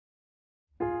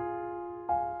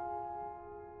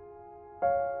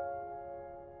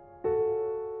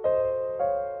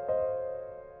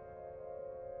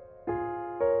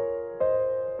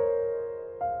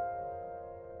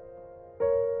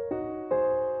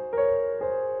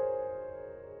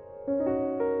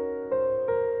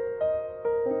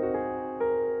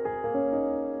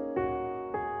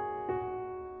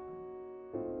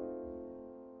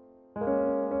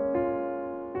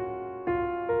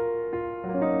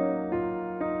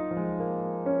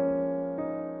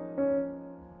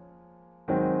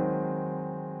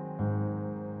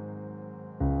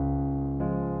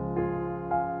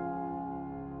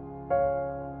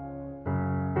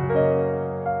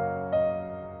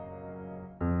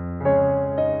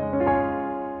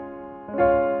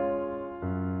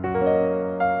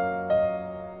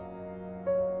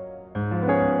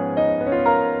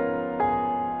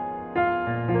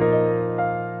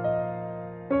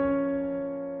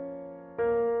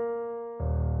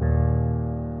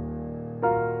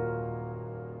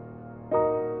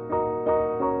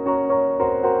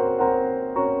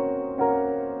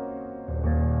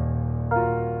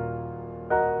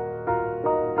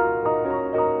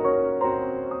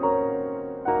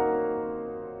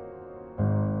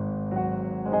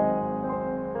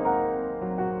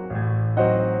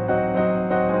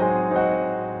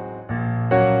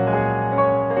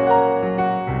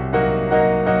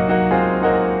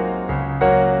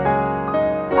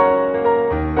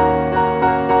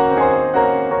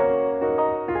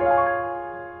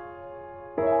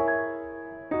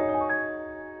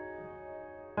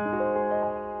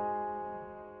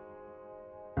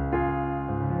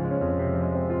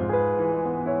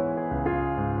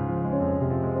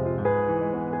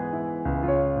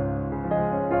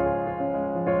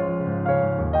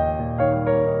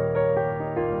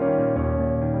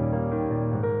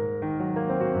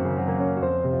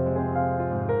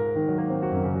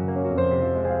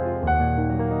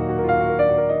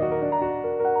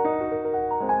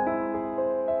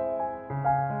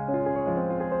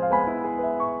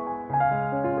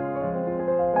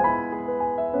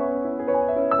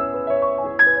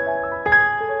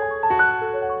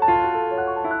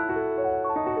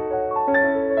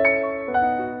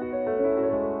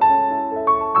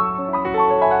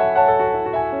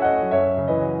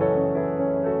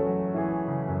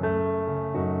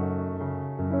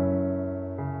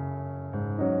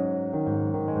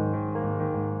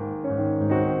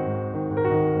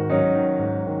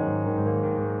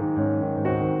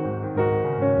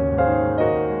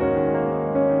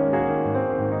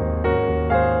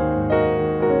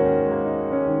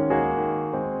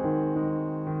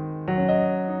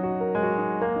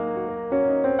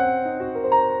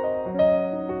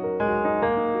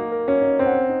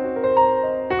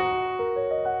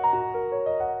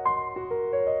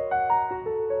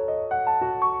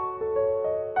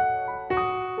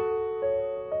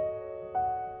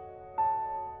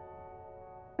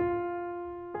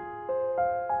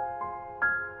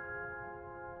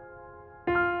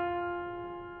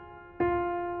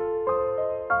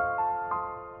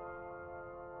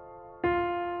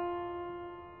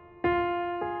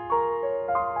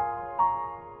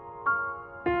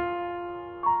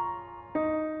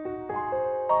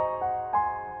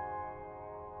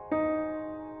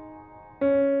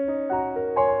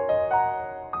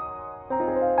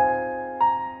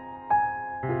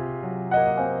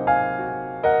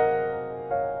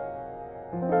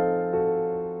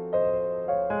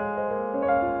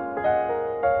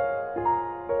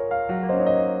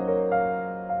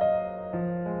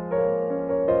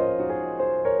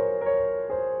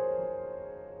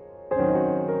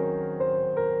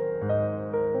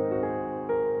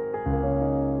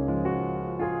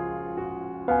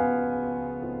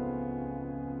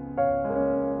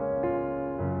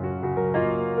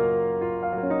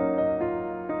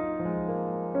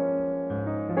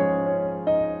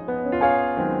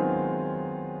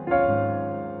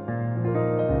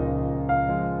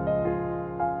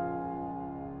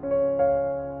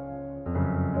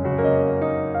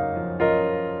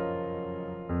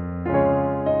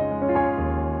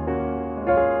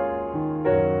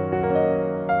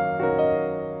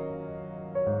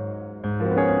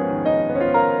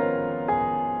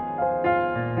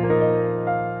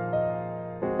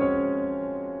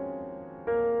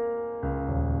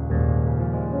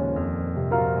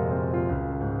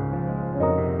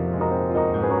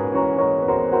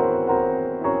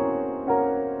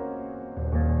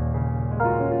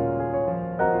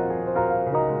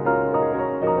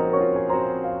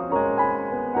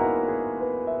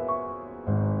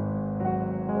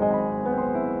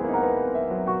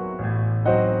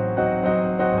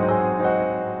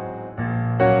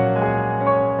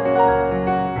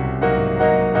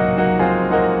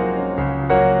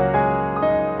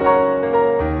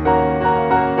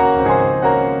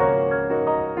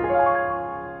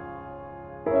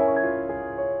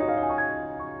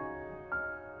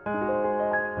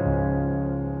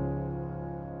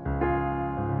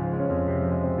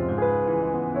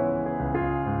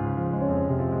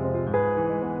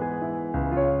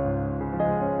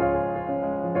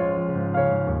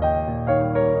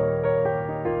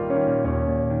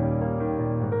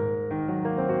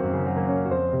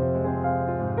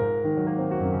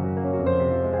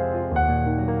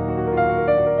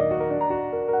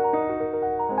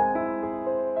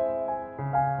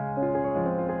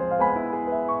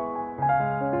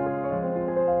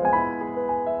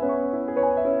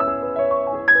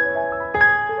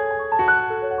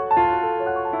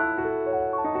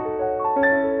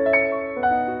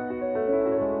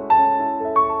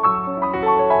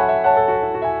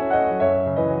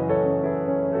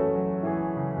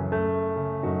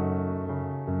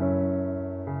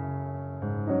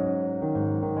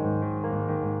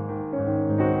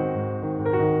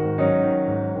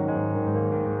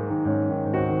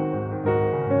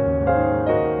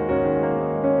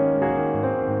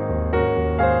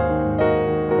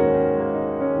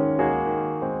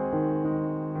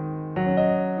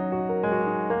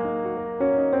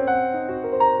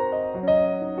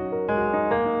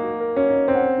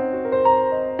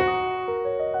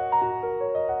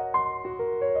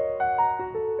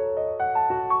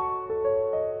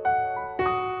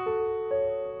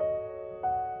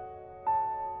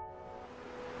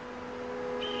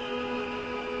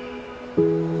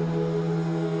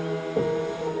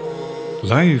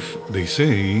Life, they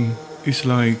say, is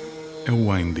like a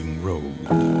winding road.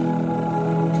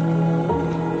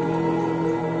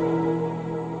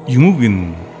 You move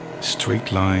in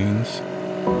straight lines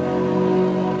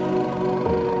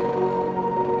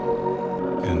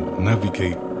and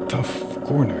navigate tough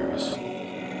corners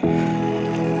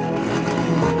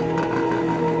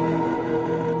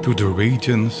through the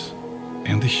radiance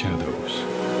and the shadows.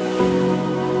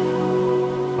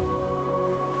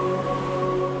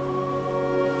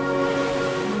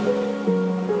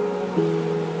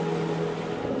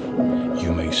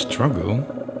 You may struggle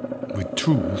with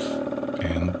truth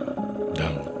and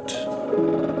doubt.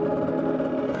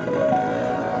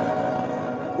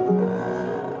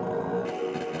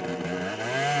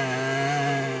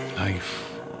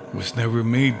 Life was never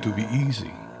made to be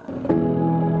easy.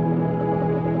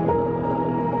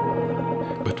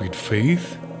 But with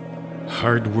faith,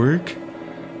 hard work,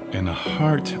 and a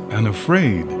heart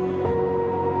unafraid,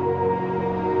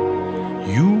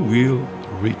 you will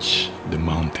reach the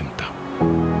mountaintop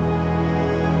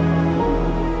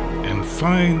and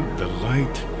find the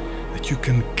light that you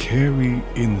can carry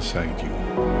inside you.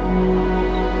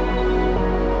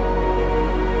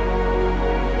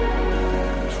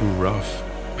 Through rough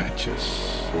patches.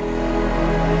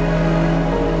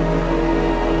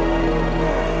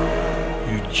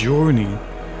 You journey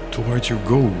towards your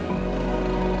goal,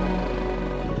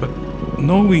 but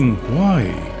knowing why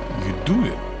you do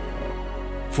it,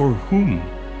 for whom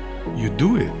you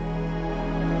do it,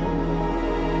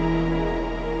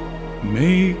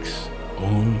 makes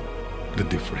all the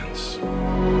difference.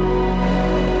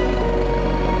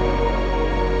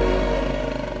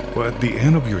 But at the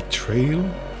end of your trail,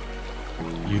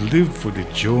 you live for the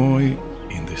joy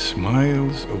in the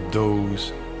smiles of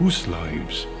those whose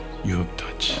lives you have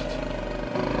touched.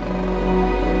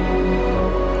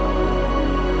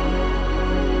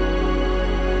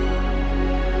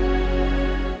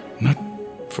 Not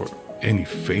for any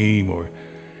fame or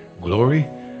glory,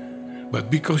 but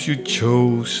because you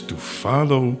chose to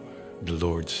follow the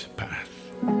Lord's path.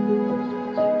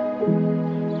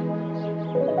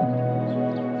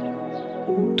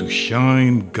 To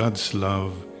shine God's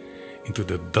love into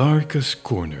the darkest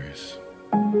corners.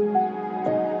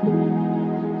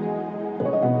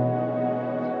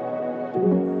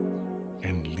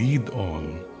 And lead all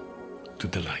to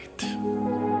the light.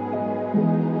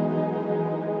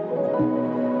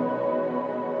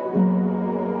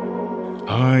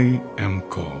 I am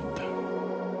called.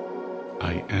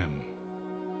 I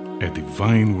am a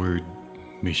Divine Word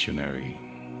missionary.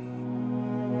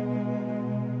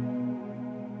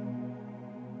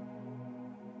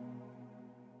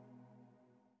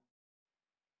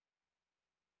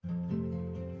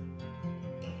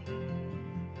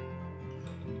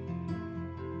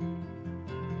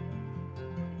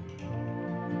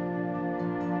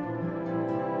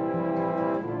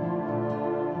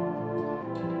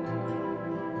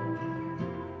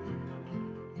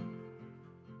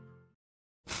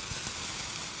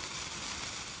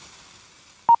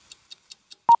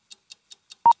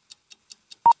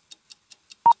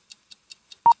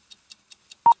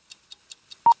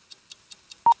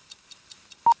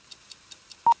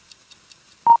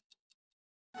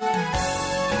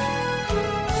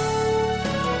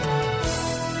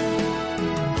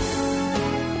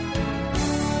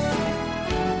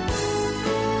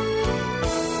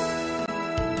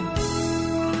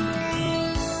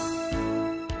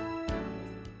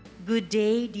 Good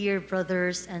day, dear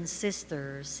brothers and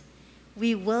sisters.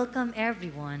 We welcome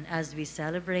everyone as we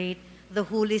celebrate the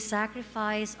holy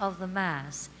sacrifice of the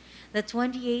Mass, the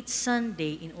 28th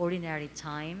Sunday in Ordinary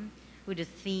Time, with the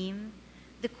theme,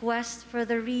 The Quest for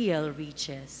the Real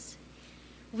Riches.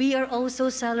 We are also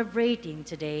celebrating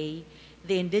today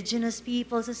the Indigenous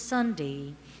Peoples'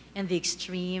 Sunday and the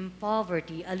Extreme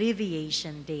Poverty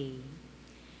Alleviation Day.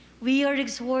 We are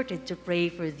exhorted to pray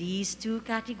for these two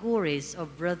categories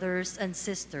of brothers and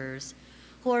sisters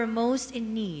who are most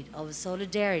in need of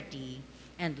solidarity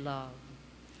and love.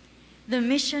 The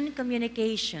Mission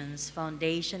Communications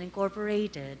Foundation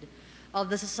Incorporated of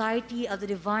the Society of the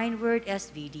Divine Word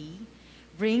SVD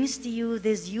brings to you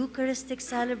this Eucharistic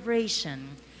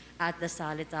celebration at the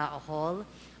Salitao Hall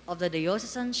of the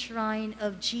Diocesan Shrine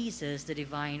of Jesus the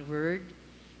Divine Word,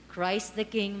 Christ the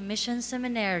King Mission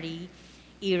Seminary,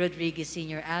 E. Rodriguez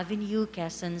Sr. Avenue,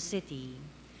 Quezon City.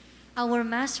 Our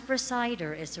Mass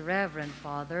presider is Reverend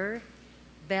Father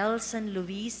Bel San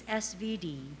Luis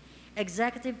SVD,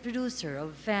 Executive Producer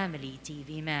of Family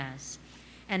TV Mass.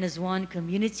 And as one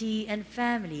community and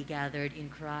family gathered in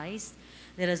Christ,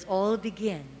 let us all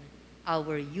begin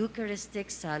our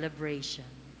Eucharistic celebration.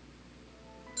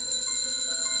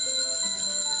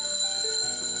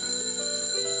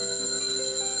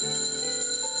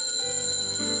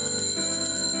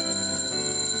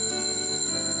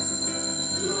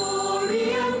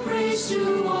 Glory and praise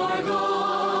to our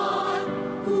God,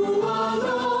 who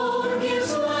alone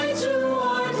gives light to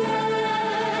our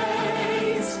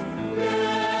days.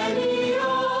 Many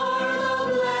are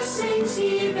the blessings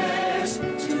He bears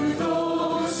to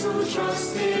those who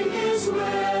trust in His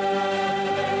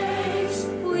ways.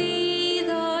 We,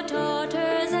 the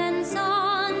daughters and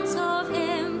sons of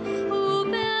Him who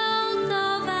built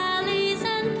the valleys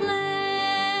and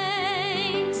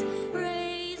plains,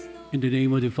 praise the In the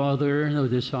name of the Father, and of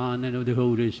the Son, and of the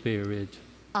Holy Spirit.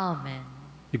 Amen.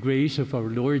 The grace of our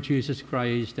Lord Jesus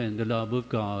Christ, and the love of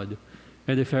God,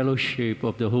 and the fellowship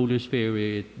of the Holy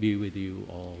Spirit be with you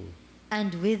all.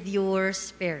 And with your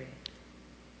spirit.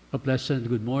 A pleasant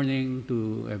good morning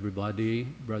to everybody,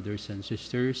 brothers and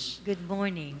sisters. Good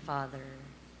morning, Father.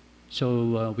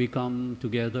 So we come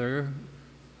together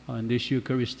on this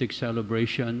Eucharistic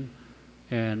celebration,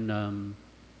 and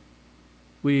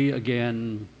we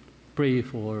again pray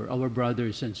for our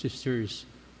brothers and sisters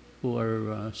who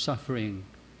are suffering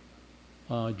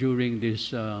during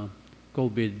this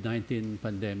COVID-19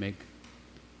 pandemic.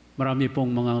 Marami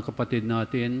pong mga kapatid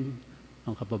natin,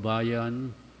 ang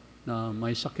kababayan, na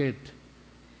may sakit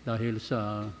dahil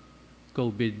sa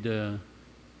COVID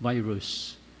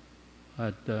virus.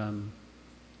 At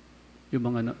yung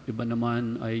mga iba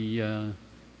naman ay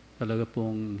talaga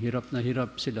pong hirap na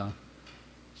hirap sila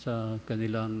sa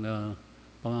kanilang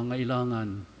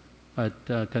pangangailangan at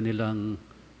kanilang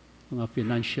mga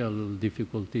financial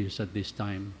difficulties at this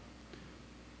time.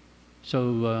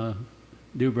 So,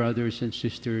 dear brothers and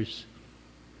sisters,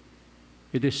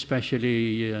 it is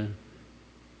especially a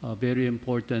very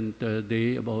important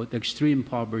day about extreme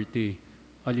poverty,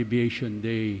 alleviation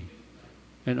day,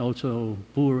 and also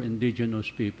poor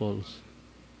indigenous peoples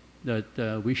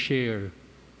that we share.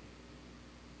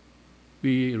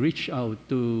 We reach out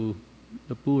to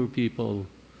the poor people,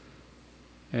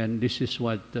 and this is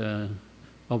what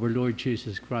our Lord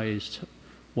Jesus Christ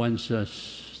wants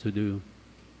us to do.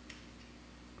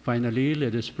 Finally,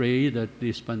 let us pray that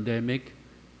this pandemic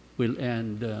will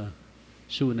end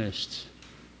soonest.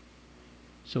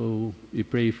 So we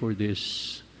pray for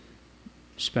these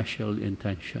special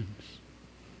intentions.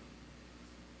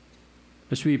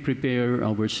 As we prepare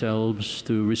ourselves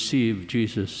to receive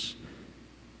Jesus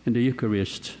in the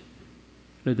Eucharist,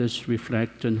 let us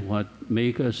reflect on what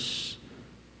makes us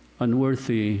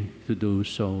unworthy to do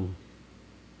so.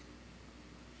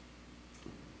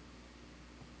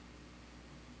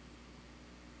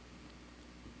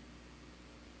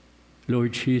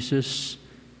 Lord Jesus,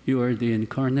 you are the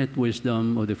incarnate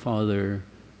wisdom of the Father.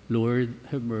 Lord,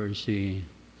 have mercy.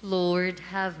 Lord,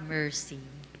 have mercy.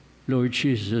 Lord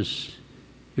Jesus,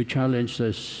 you challenge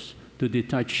us to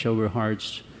detach our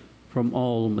hearts from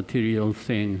all material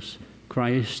things.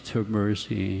 Christ, have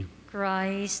mercy.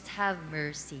 Christ, have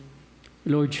mercy.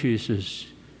 Lord Jesus,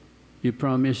 you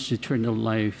promise eternal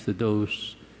life to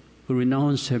those who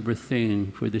renounce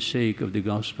everything for the sake of the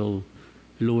gospel.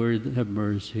 Lord, have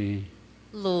mercy.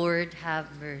 Lord, have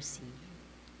mercy.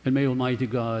 And may Almighty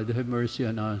God have mercy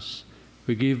on us,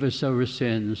 forgive us our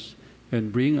sins,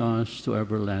 and bring us to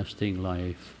everlasting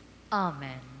life.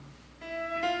 Amen.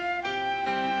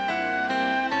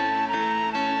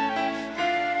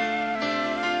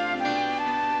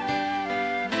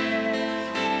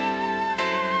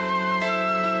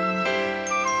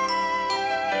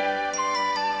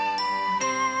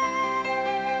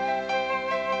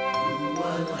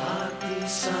 Luwalhati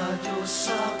sa Diyos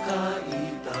sa kaitaasan,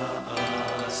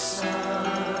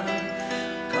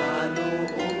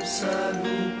 kaloob sa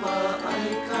lupa ay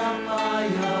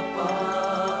kapayapaan.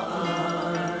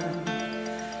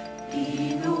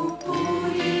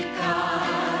 Pinupuri ka,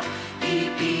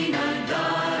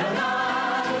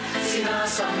 ipinagdarangal,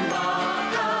 sinasamba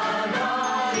ka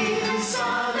dahil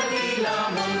sa dakila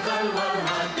mong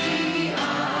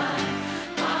kalwalhatian.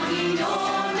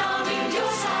 Panginoon naming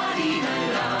Diyos, Hari ng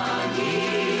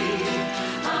langit,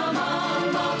 Amang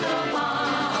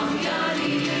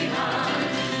makapangyarihan,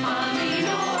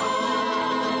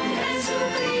 Panginoong Jesu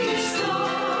Cristo.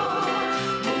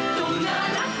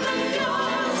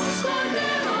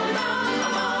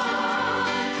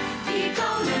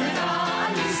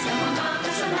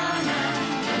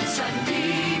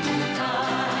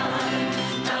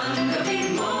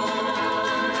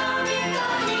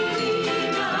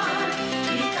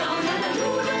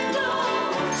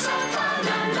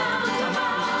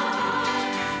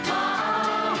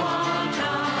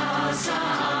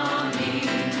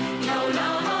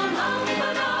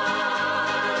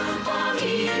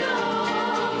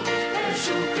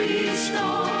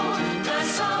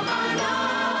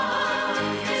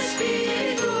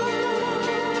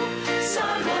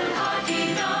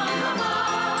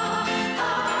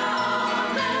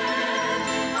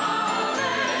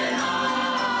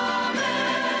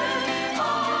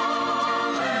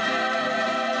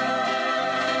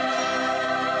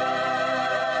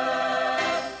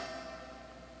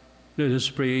 Let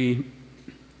us pray.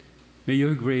 May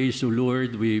your grace, O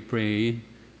Lord, we pray,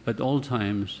 at all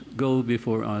times go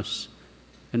before us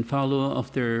and follow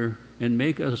after and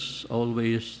make us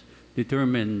always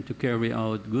determined to carry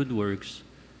out good works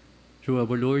through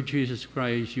our Lord Jesus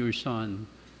Christ, your Son,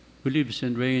 who lives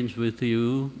and reigns with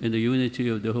you in the unity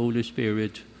of the Holy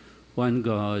Spirit, one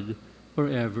God,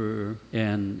 forever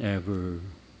and ever.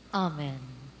 Amen.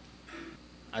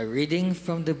 A reading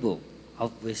from the Book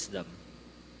of Wisdom.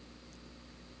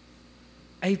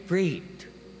 I prayed,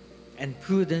 and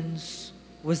prudence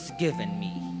was given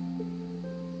me.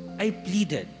 I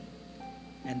pleaded,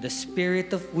 and the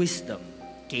spirit of wisdom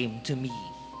came to me.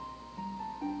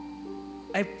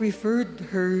 I preferred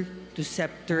her to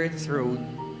scepter and throne,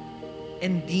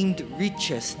 and deemed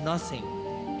riches nothing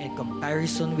in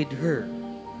comparison with her,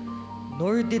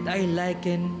 nor did I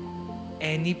liken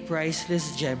any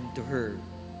priceless gem to her,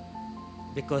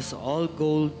 because all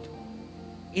gold,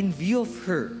 in view of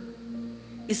her,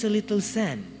 is a little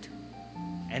sand,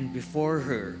 and before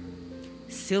her,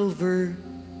 silver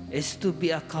is to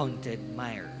be accounted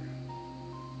mire.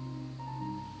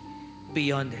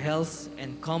 Beyond health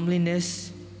and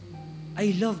comeliness,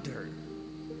 I loved her,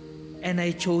 and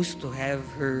I chose to have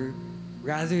her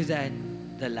rather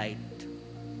than the light.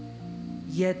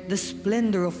 Yet the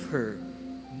splendor of her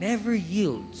never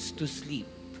yields to sleep.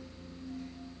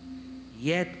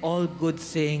 Yet all good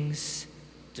things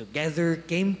together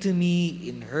came to me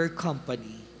in her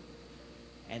company,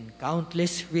 and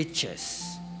countless riches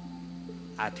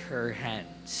at her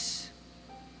hands.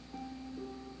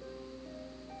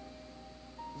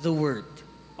 The word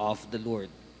of the Lord.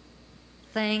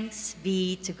 Thanks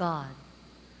be to God.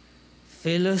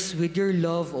 Fill us with your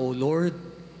love, O Lord,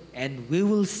 and we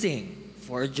will sing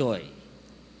for joy.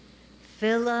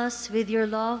 Fill us with your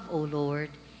love, O Lord,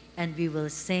 and we will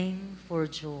sing for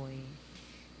joy.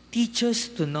 Teach us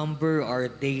to number our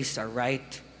days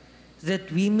aright,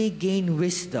 that we may gain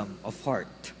wisdom of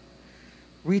heart.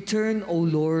 Return, O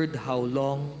Lord, how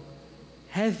long?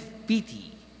 Have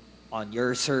pity on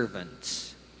your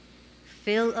servants.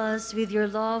 Fill us with your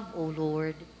love, O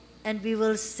Lord, and we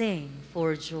will sing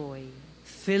for joy.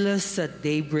 Fill us at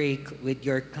daybreak with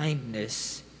your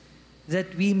kindness,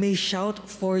 that we may shout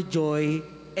for joy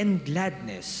and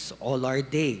gladness all our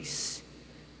days.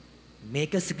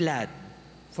 Make us glad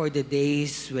for the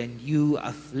days when you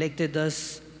afflicted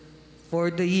us, for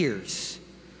the years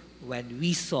when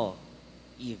we saw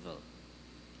evil.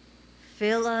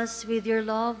 Fill us with your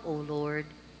love, O Lord,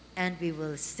 and we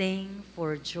will sing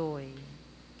for joy.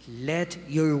 Let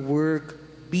your work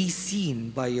be seen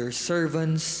by your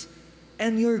servants,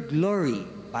 and your glory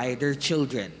by their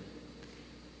children.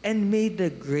 And may the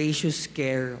gracious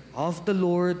care of the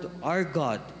Lord our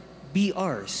God be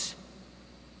ours.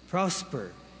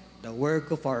 Prosper the work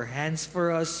of our hands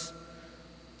for us.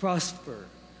 Prosper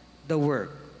the work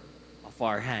of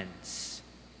our hands.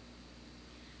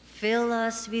 Fill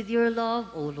us with your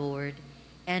love, O Lord,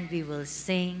 and we will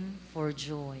sing for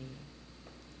joy.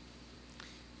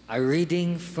 A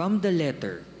reading from the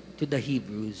letter to the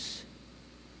Hebrews.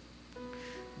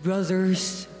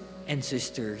 Brothers and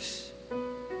sisters,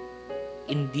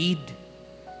 indeed,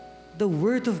 the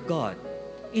Word of God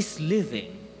is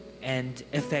living and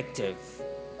effective,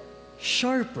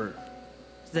 sharper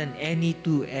than any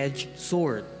two-edged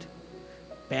sword,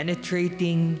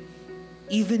 penetrating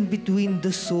even between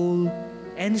the soul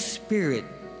and spirit,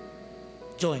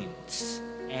 joints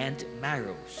and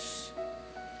marrows,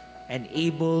 and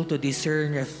able to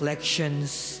discern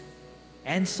reflections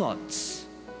and thoughts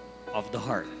of the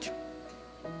heart.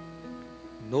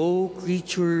 No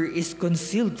creature is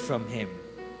concealed from him,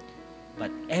 but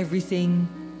everything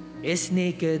is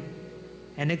naked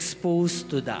and exposed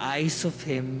to the eyes of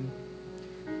him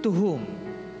to whom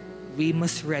we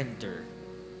must render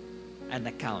an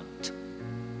account.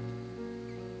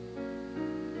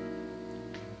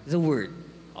 The word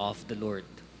of the Lord.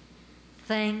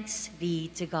 Thanks be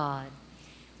to God.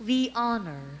 We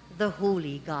honor the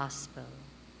Holy Gospel.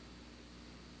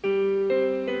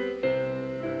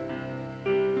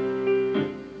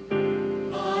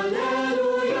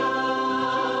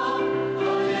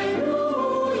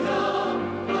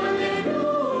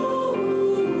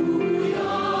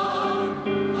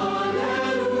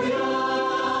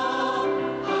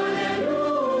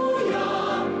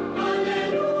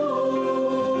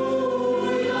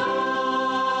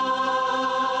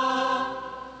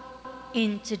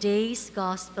 In today's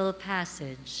Gospel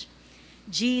passage,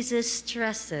 Jesus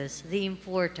stresses the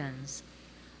importance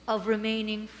of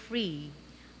remaining free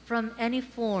from any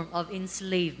form of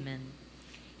enslavement.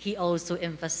 He also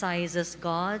emphasizes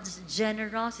God's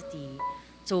generosity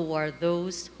toward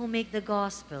those who make the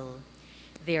Gospel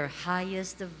their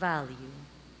highest value.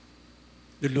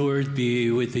 The Lord be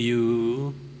with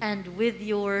you. And with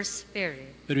your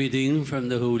spirit. A reading from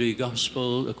the Holy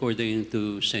Gospel according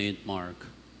to Saint Mark.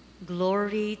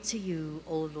 Glory to you,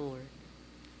 O Lord.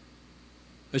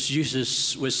 As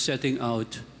Jesus was setting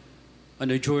out on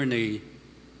a journey,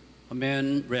 a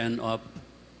man ran up,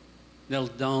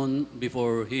 knelt down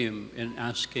before him, and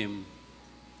asked him,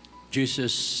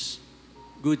 "Jesus,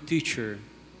 good teacher,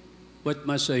 what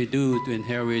must I do to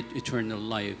inherit eternal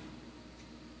life?"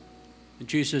 And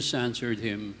Jesus answered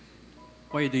him,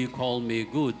 "Why do you call me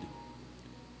good?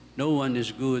 No one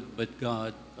is good but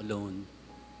God alone.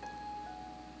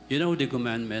 You know the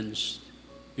commandments: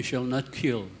 you shall not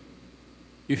kill,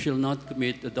 you shall not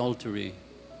commit adultery,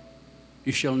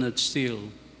 you shall not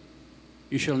steal,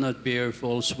 you shall not bear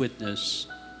false witness,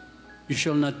 you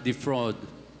shall not defraud,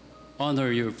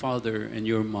 honor your father and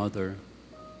your mother."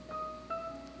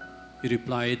 He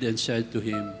replied and said to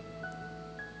him,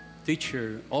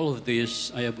 "Teacher, all of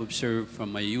this I have observed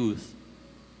from my youth."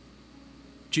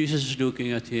 Jesus,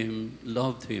 looking at him,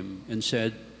 loved him and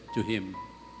said to him,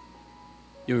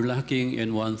 "You're lacking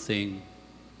in one thing.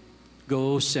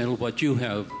 Go sell what you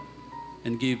have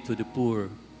and give to the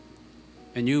poor,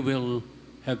 and you will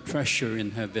have treasure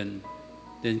in heaven.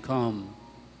 Then come,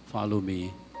 follow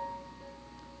me."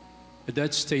 At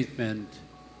that statement,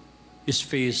 his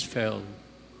face fell,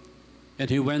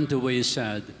 and he went away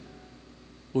sad,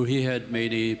 for he had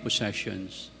many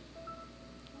possessions.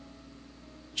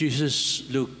 Jesus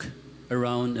looked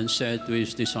around and said to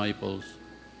his disciples,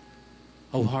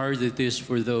 "How hard it is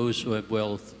for those who have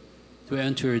wealth to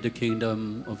enter the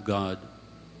kingdom of God."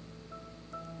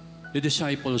 The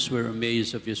disciples were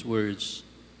amazed of his words.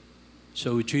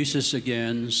 So Jesus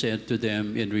again said to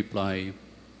them in reply,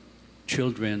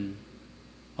 "Children,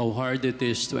 how hard it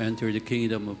is to enter the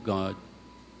kingdom of God.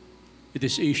 It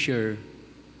is easier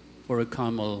for a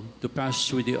camel to pass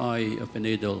through the eye of a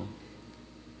needle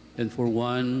than for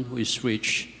one who is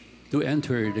rich to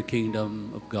enter the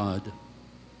kingdom of God."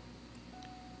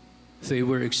 They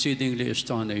were exceedingly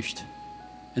astonished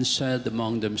and said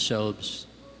among themselves,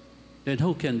 "Then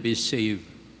who can be saved?"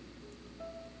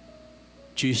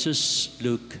 Jesus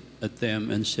looked at them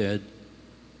and said,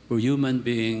 "For human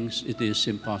beings it is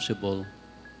impossible,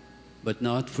 but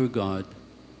not for God.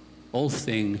 All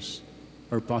things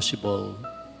are possible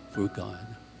for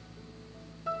God."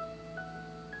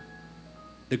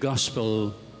 The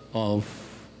Gospel of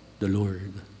the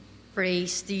Lord.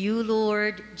 Praise to you,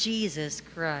 Lord Jesus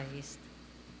Christ.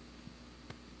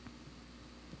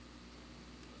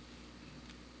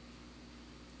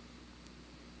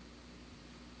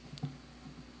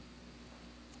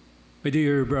 My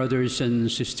dear brothers and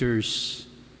sisters,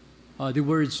 the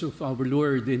words of our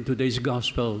Lord in today's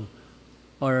Gospel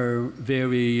are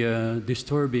very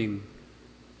disturbing,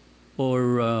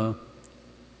 or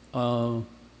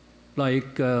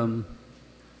like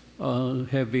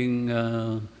having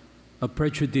a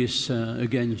prejudice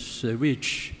against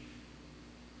rich.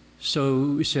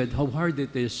 So we said how hard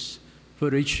it is for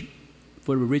a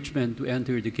rich man to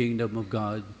enter the kingdom of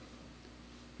God.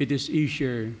 It is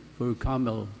easier for a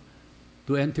camel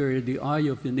to enter the eye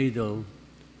of the needle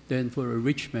than for a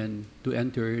rich man to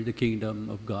enter the kingdom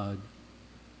of God.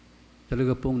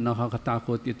 Talaga pong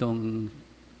nakakatakot itong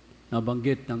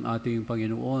nabanggit ng ating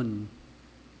Panginoon,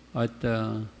 at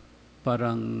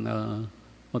parang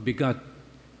mabigat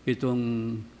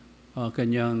itong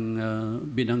kanyang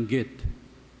binanggit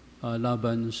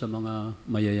laban sa mga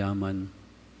mayayaman.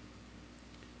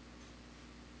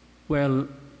 Well,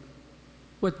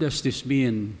 what does this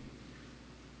mean?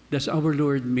 Does our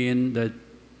Lord mean that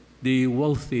the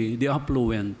wealthy, the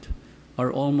affluent, are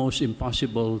almost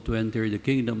impossible to enter the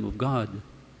kingdom of God?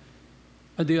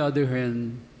 On the other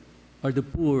hand, are the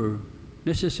poor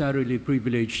necessarily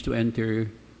privileged to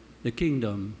enter the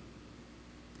kingdom?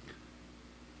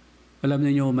 Alam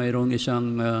niyo, mayroong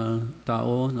isang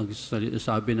tao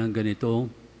nagsabi ng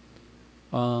ganito.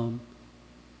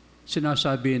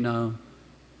 Sinasabi na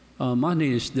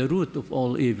money is the root of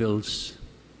all evils.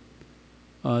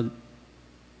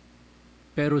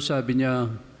 Pero sabi niya,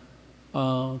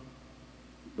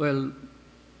 well,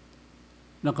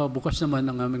 nakabukas naman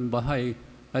ang aming bahay,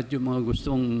 at yung mga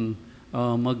gustong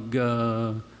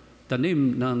magtanim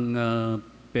ng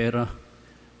pera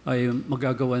ay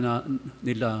magagawa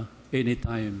nila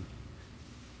anytime.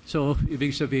 So,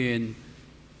 ibig sabihin,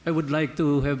 I would like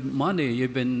to have money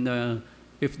even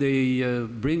if they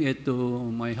bring it to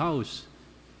my house.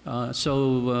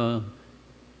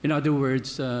 In other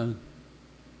words,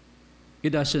 he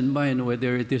doesn't mind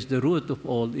whether it is the root of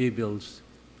all evils.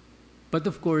 But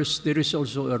of course, there is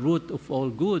also a root of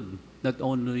all good. not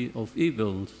only of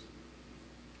evils.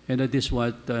 And that is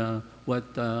what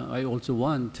I also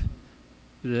want,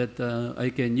 that I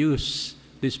can use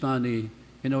this money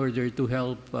in order to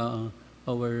help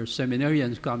our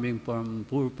seminarians coming from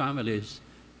poor families,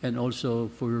 and also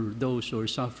for those who are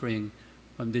suffering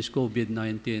from this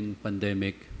COVID-19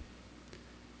 pandemic.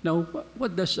 Now,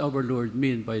 what does our Lord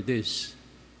mean by this?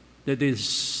 That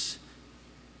is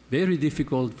very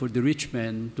difficult for the rich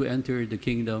man to enter the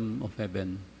kingdom of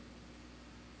heaven.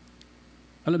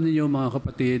 Alam niyo mga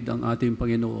kapatid, ang ating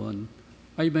Panginoon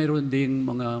ay mayroon ding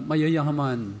mga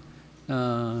mayayaman na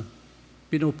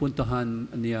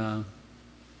pinupuntahan niya,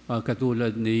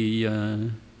 katulad ni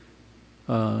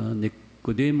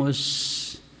Nicodemus.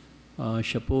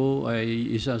 Siya po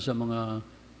ay isa sa mga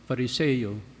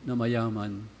Fariseo na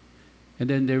mayaman. And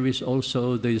then there is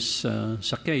also this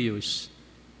Zacchaeus.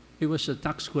 He was a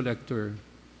tax collector.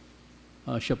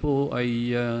 Siya po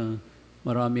ay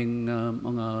maraming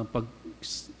mga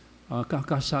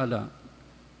kakasala.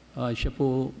 Siya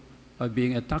po,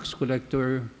 being a tax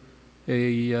collector,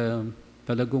 ay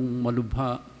talagang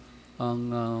malubha ang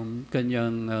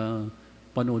kanyang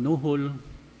panunuhol.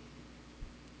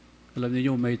 Alam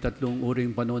niyo, may 3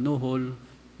 uring panunuhol.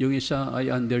 Yung isa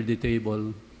ay under the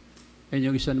table, and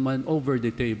yung isa naman over the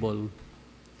table.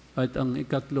 At ang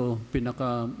ikatlo,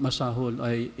 pinakamasahol,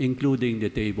 ay including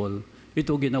the table.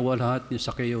 Ito ginawa lahat ni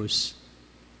Zacchaeus.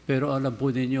 Pero alam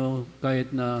po ninyo, kahit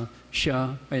na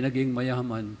siya ay naging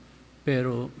mayaman,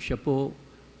 pero siya po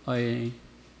ay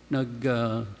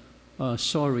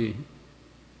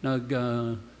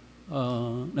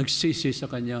nagsisi sa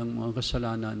kanyang mga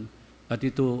kasalanan, at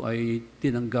ito ay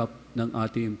tinanggap ng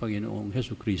ating Panginoong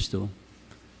Hesukristo.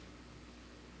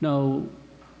 Now,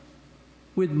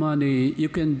 with money, you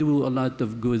can do a lot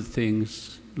of good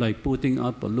things, like putting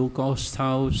up a low-cost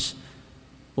house,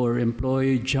 or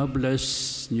employ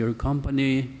jobless in your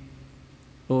company,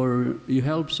 or you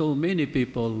help so many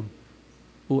people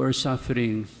who are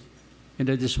suffering. And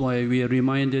that is why we are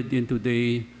reminded in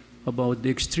today about the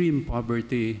extreme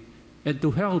poverty, and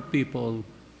to help people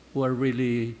who are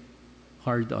really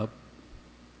hard up.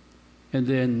 And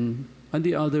then, on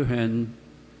the other hand,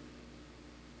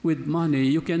 with money,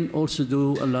 you can also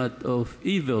do a lot of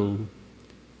evil.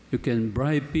 You can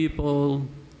bribe people,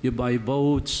 you buy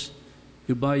votes,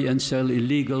 you buy and sell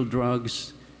illegal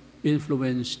drugs,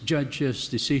 influence judges'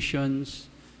 decisions,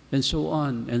 and so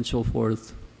on and so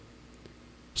forth.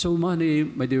 So money,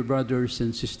 my dear brothers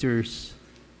and sisters,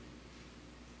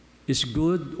 is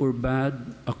good or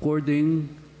bad according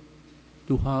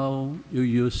to how you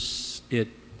use it,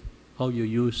 how you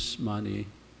use money.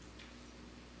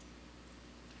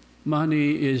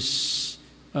 Money is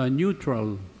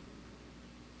neutral,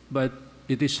 but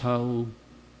it is how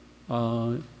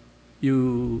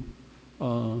you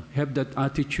have that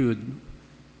attitude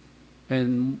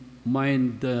and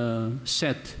mind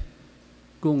set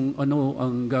kung ano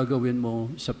ang gagawin mo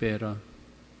sa pera.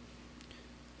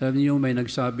 Alam niyo, may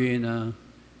nagsabi na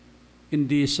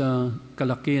hindi sa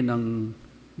kalaki ng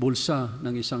bulsa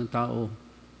ng isang tao,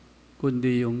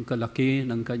 kundi yung kalaki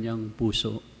ng kanyang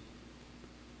puso.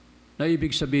 Na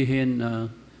ibig sabihin na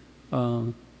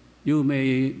you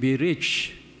may be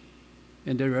rich,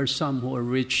 and there are some who are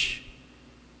rich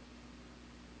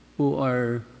who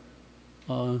are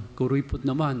kuripot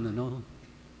naman, ano?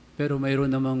 Pero mayroon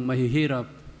namang mahihirap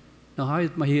na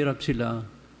kahit mahirap sila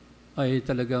ay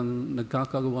talagang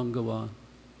nagkakagawang-gawa,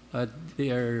 at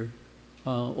they are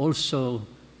also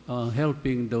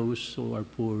helping those who are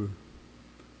poor.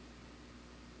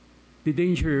 The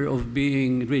danger of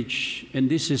being rich, and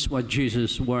this is what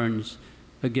Jesus warns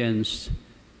against,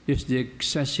 is the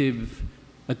excessive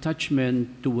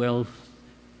attachment to wealth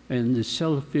and the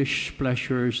selfish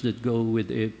pleasures that go with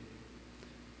it.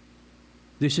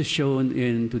 This is shown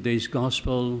in today's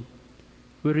gospel,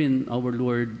 wherein our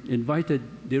Lord invited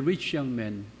the rich young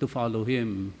men to follow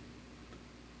him.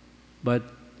 But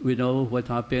we know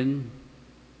what happened,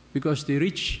 because the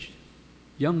rich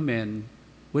young man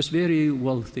was very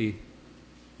wealthy.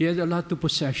 He had a lot of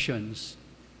possessions,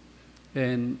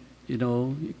 and he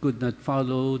could not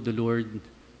follow the Lord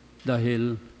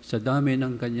dahil sa dami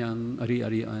ng kanyang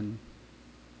ari-arian.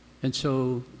 And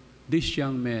so this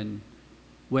young man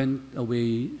went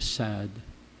away sad.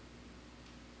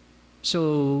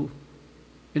 So,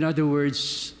 in other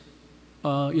words,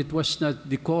 it was not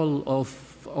the call of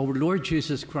our Lord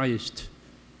Jesus Christ,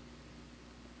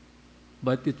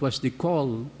 but it was the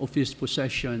call of his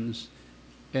possessions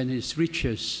and his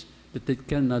riches that they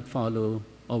cannot follow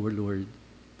our Lord.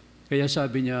 Kaya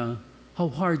sabi niya, how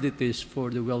hard it is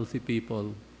for the wealthy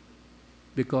people,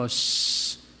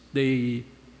 because they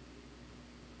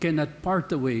cannot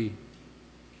part away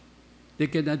They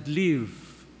cannot leave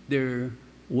their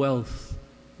wealth,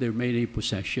 their many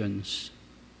possessions.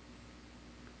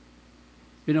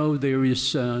 You know, there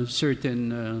is a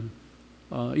certain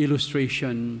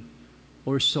illustration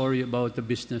or story about a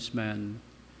businessman.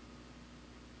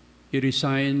 He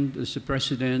resigned as the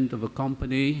president of a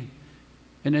company,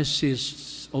 and as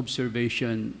his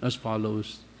observation as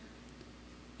follows: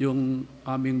 yung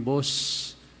aming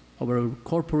boss, our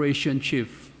corporation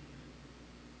chief,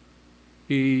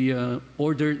 he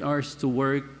ordered us to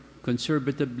work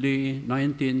conservatively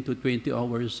 19 to 20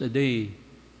 hours a day.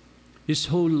 His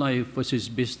whole life was his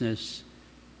business,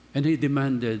 and he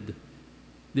demanded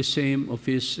the same of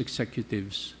his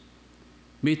executives.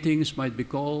 Meetings might be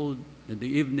called in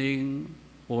the evening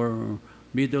or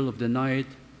middle of the night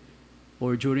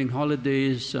or during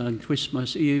holidays,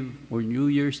 Christmas Eve or New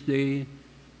Year's Day,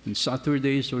 and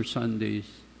Saturdays or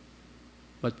Sundays.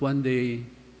 But one day,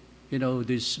 you know,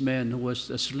 this man who was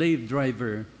a slave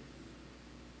driver,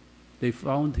 they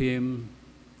found him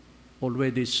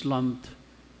already slumped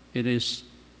in his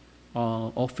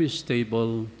office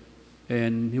table,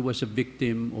 and he was a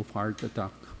victim of heart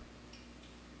attack.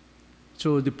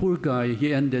 So the poor guy,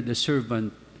 he ended a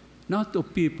servant, not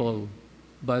of people,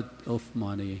 but of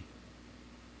money.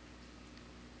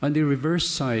 On the reverse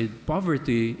side,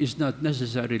 poverty is not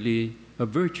necessarily a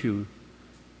virtue.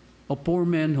 A poor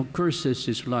man who curses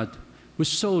his lot,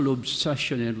 whose sole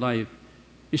obsession in life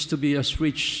is to be as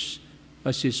rich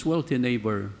as his wealthy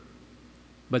neighbor,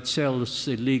 but sells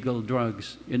illegal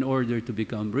drugs in order to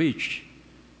become rich,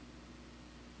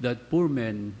 that poor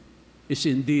man is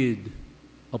indeed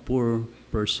a poor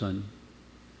person.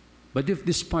 But if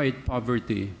despite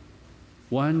poverty,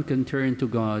 one can turn to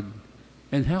God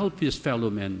and help his fellow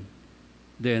men,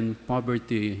 then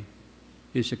poverty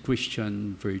is a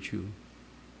Christian virtue.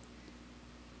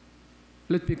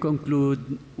 Let me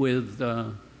conclude with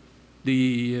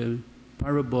the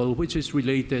parable which is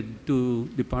related to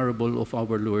the parable of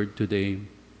our Lord today.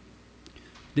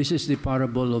 This is the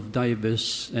parable of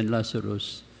Dives and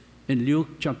Lazarus in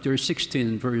Luke chapter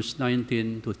 16, verse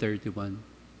 19 to 31.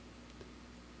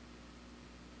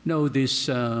 Now this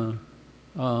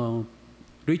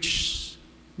rich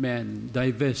man,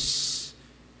 Dives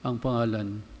ang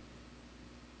pangalan.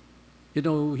 You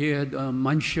know, he had a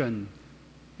mansion,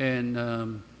 and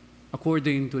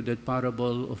according to that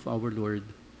parable of our Lord,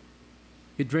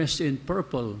 he dressed in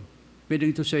purple,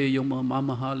 meaning to say yung mga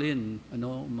mamahalin,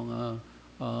 mga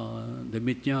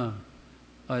damit niya.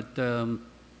 At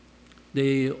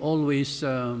they always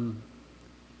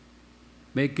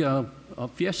make a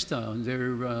fiesta on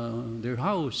their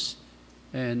house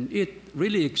and eat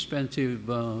really expensive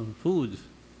food.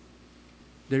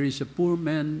 There is a poor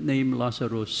man named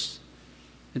Lazarus,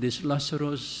 and this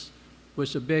Lazarus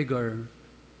was a beggar.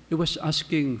 He was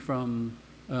asking from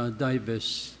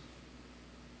Dives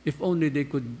if only they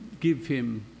could give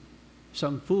him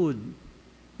some food,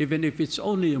 even if it's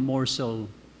only a morsel,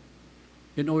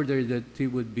 in order that he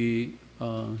would be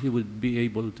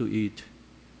able to eat.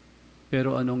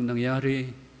 Pero anong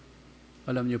nangyari?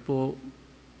 Alam niyo po,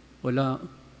 wala.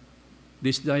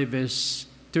 This Dives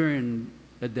turned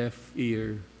a deaf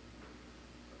ear.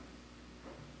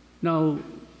 Now,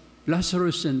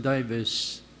 Lazarus and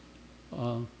Dives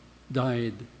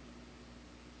died,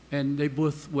 and they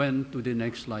both went to the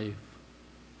next life.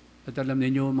 At alam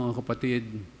niyo mga kapatid,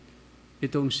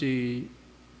 itong si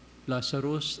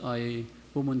Lazarus ay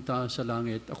pumunta sa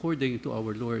langit according to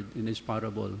our Lord in his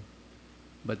parable.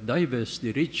 But Dives,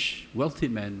 the rich, wealthy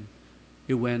man,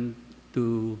 he went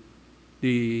to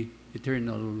the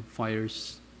eternal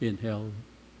fires in hell.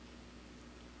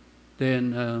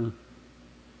 Then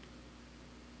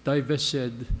Dives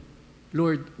said,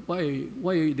 Lord,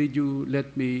 why did you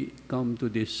let me come to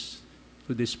this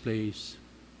place?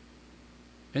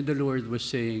 And the Lord was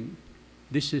saying,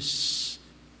 this is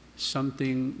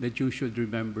something that you should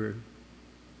remember,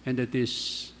 and that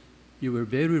is, you were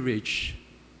very rich,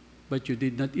 but you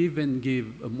did not even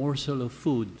give a morsel of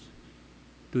food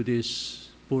to this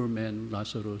poor man,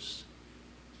 Lazarus.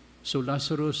 So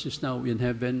Lazarus is now in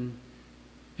heaven,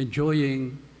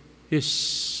 enjoying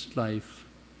his life,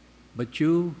 but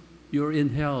you're in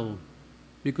hell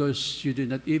because you did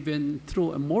not even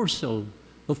throw a morsel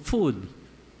of food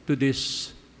to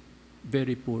this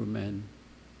very poor man.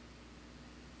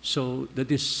 So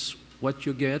that is what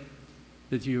you get,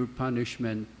 that your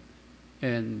punishment,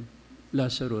 and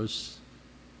Lazarus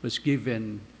was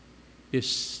given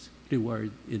his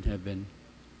reward in heaven.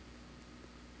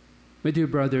 My dear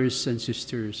brothers and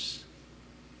sisters,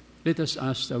 let us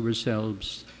ask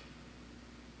ourselves,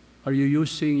 are you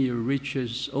using your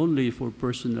riches only for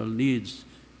personal needs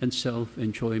and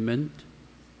self-enjoyment?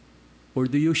 Or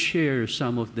do you share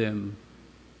some of them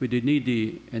with the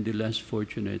needy and the less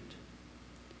fortunate?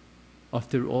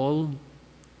 After all,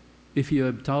 if you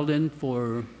have talent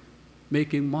for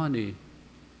making money,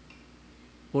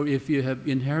 or if you have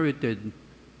inherited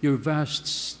your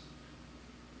vast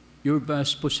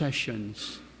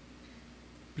possessions,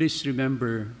 please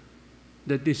remember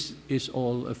that this is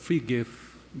all a free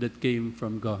gift that came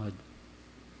from God.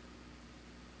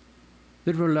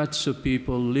 There were lots of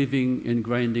people living in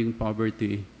grinding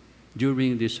poverty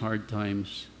during these hard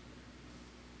times.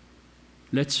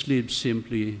 Let's live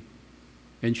simply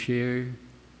and share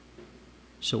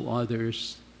so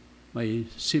others may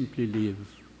simply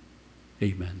live.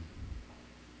 Amen.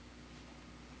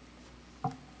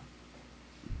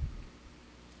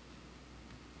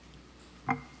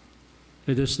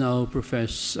 Let us now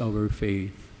profess our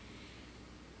faith.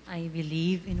 I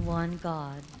believe in one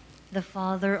God, the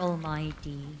Father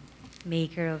Almighty,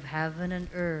 maker of heaven and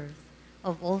earth,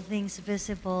 of all things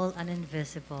visible and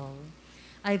invisible.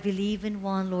 I believe in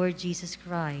one Lord Jesus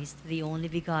Christ, the only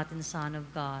begotten Son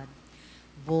of God,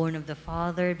 born of the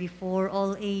Father before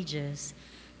all ages,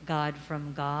 God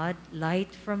from God,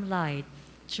 light from light,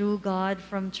 true God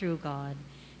from true God,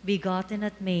 begotten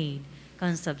and made,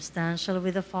 consubstantial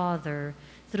with the Father.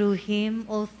 Through him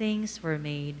all things were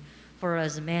made. For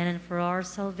us men and for our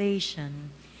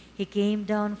salvation, he came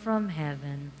down from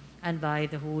heaven, and by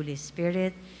the Holy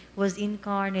Spirit was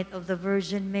incarnate of the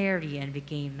Virgin Mary and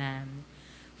became man.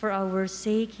 For our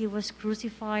sake he was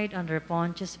crucified under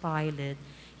Pontius Pilate.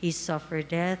 He suffered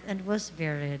death and was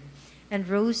buried, and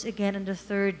rose again on the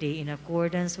third day in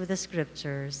accordance with the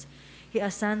Scriptures. He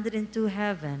ascended into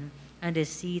heaven and is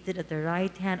seated at the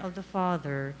right hand of the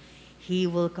Father. He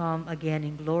will come again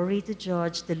in glory to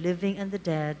judge the living and the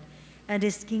dead, and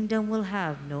his kingdom will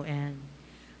have no end.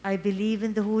 I believe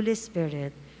in the Holy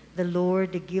Spirit, the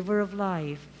Lord, the giver of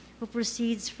life, who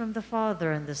proceeds from the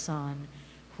Father and the Son,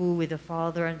 who with the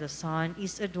Father and the Son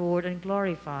is adored and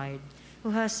glorified, who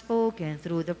has spoken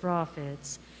through the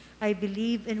prophets. I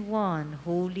believe in one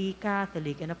holy,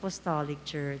 Catholic, and Apostolic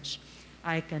Church.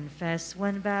 I confess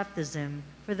one baptism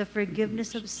for the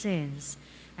forgiveness of sins,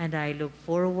 and I look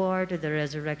forward to the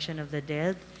resurrection of the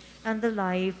dead and the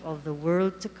life of the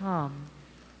world to come.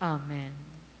 Amen.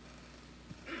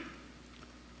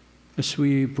 As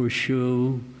we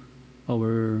pursue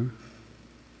our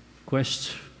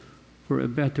quest for a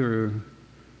better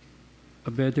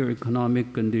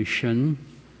economic condition,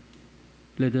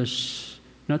 let us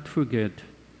not forget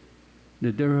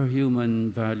that there are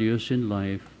human values in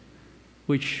life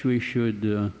which we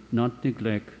should not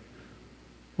neglect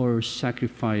or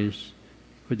sacrifice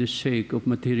for the sake of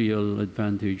material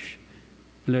advantage.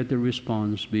 Let the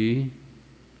response be,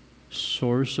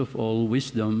 Source of all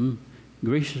wisdom,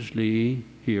 graciously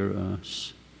hear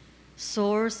us.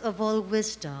 Source of all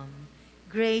wisdom,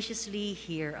 graciously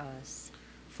hear us.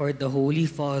 For the Holy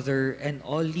Father and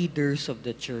all leaders of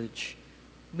the Church,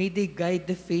 may they guide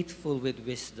the faithful with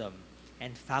wisdom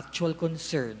and factual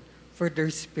concern for their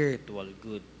spiritual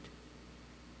good.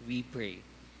 We pray.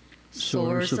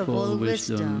 Source of all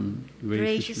wisdom,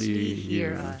 graciously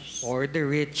hear us. For the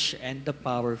rich and the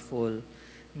powerful,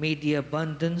 may the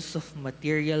abundance of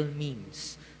material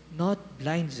means not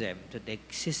blind them to the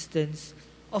existence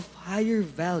of higher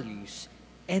values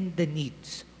and the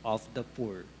needs of the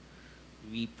poor.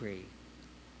 We pray.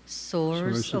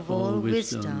 Source of all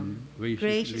wisdom,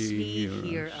 graciously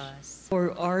hear us.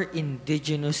 For our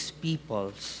indigenous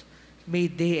peoples, may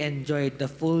they enjoy the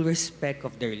full respect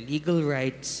of their legal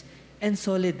rights and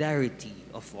solidarity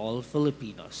of all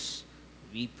Filipinos.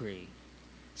 We pray.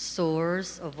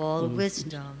 Source of all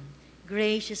wisdom,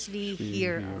 graciously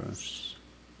hear us.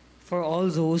 For all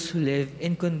those who live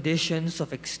in conditions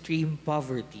of extreme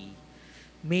poverty,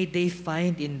 may they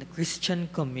find in the Christian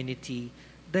community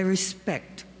the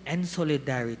respect and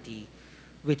solidarity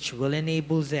which will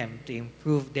enable them to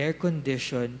improve their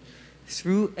condition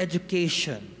through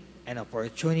education and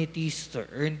opportunities to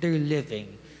earn their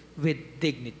living with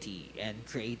dignity and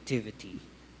creativity.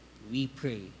 We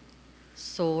pray.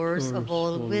 Source of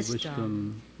all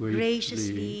wisdom,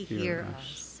 graciously hear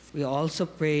us. We also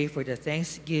pray for the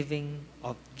thanksgiving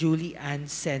of Julie Ann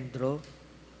Sendro,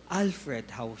 Alfred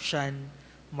Haushan,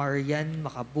 Marian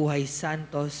Makabuhay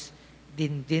Santos,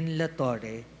 Dindin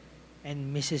Latorre,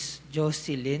 and Mrs.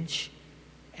 Josie Lynch,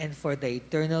 and for the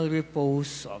eternal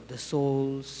repose of the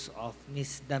souls of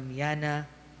Miss Damiana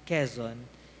Quezon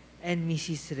and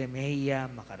Mrs. Remea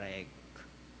Macaraeg.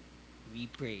 We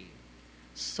pray.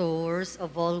 Source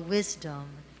of all wisdom,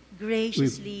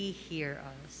 graciously hear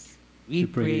us. We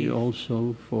pray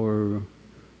also for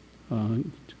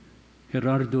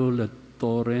Gerardo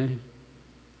Latorre,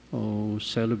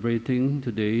 celebrating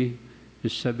today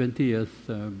his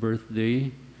 70th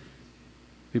birthday.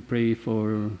 We pray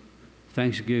for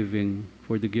thanksgiving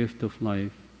for the gift of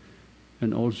life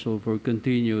and also for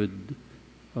continued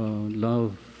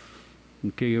love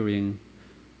and caring,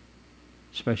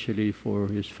 especially for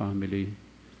his family.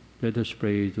 Let us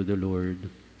pray to the Lord.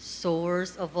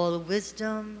 Source of all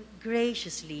wisdom,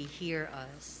 graciously hear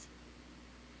us.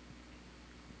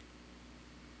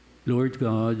 Lord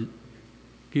God,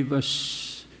 give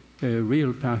us a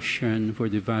real passion for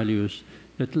the values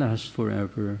that last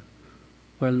forever,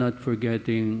 while not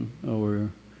forgetting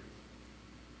our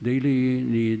daily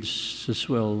needs as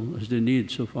well as the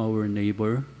needs of our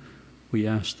neighbor. We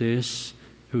ask this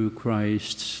through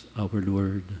Christ our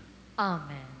Lord.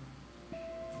 Amen.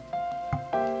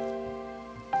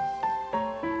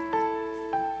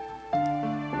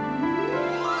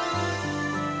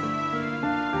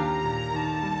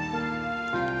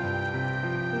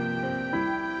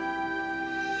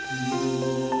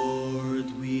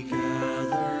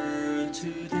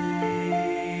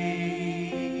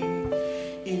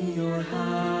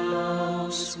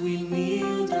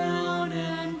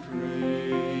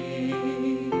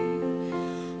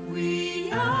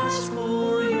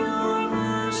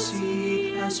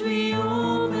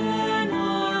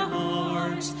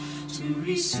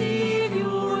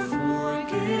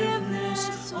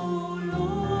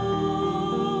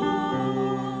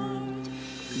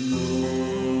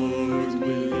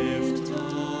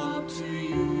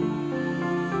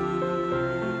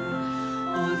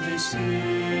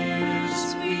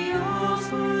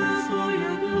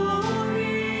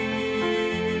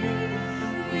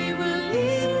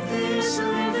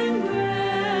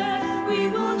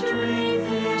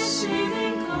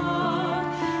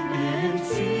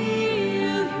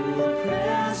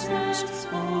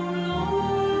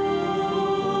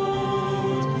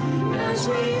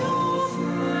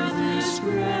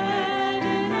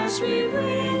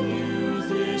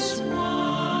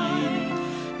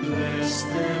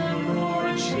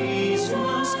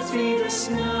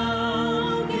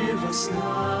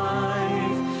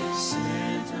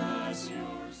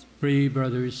 Pray,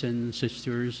 brothers and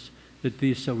sisters, that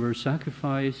this our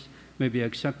sacrifice may be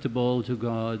acceptable to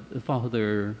God, the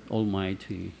Father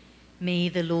Almighty. May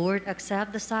the Lord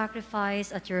accept the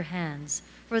sacrifice at your hands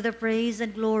for the praise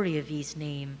and glory of his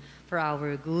name, for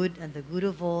our good and the good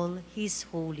of all his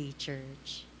holy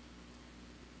church.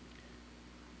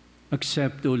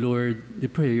 Accept, O Lord, the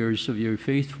prayers of your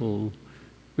faithful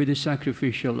with the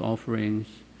sacrificial offerings,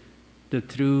 that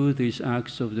through these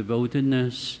acts of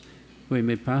devotedness we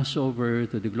may pass over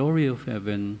to the glory of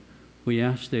heaven. We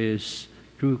ask this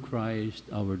through Christ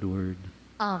our Lord.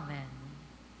 Amen.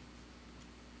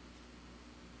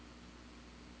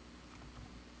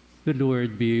 The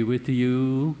Lord be with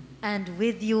you. And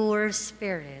with your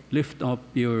spirit. Lift up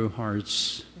your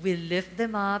hearts. We lift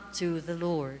them up to the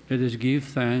Lord. Let us give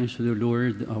thanks to the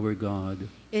Lord our God.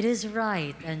 It is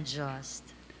right and just.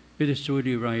 It is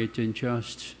truly right and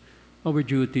just, our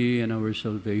duty and our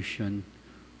salvation,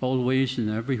 always and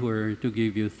everywhere to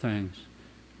give you thanks,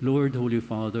 Lord, Holy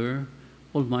Father,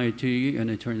 Almighty and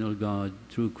eternal God,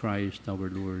 through Christ our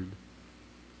Lord.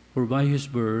 For by his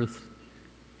birth,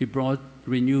 he brought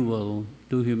renewal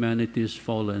to humanity's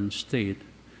fallen state,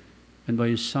 and by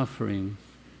his suffering,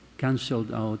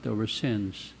 canceled out our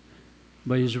sins.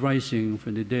 By his rising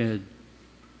from the dead,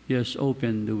 he has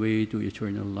opened the way to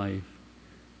eternal life.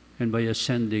 And by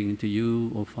ascending to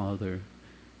you, O Father,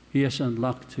 he has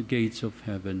unlocked the gates of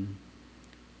heaven.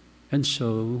 And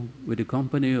so, with the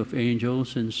company of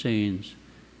angels and saints,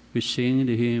 we sing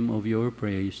the hymn of your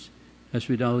praise, as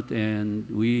without end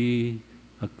we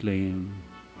acclaim.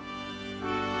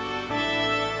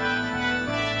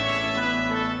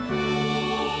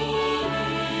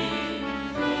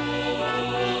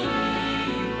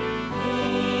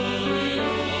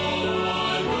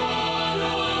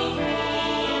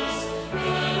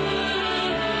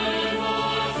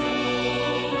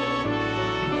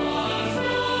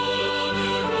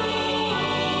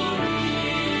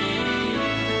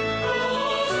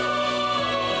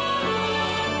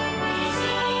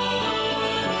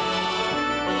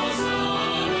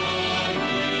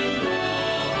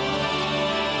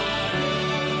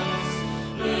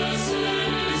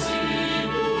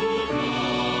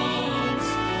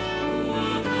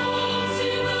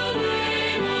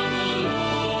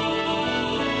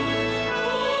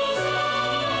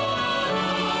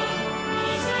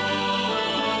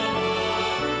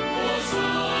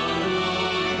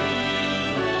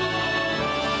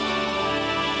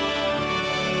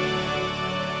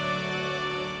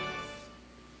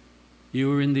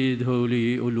 You are indeed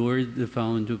holy, O Lord, the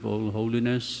fount of all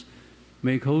holiness.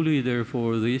 Make holy,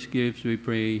 therefore, these gifts, we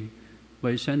pray,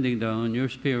 by sending down your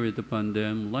Spirit upon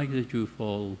them like the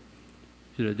dewfall,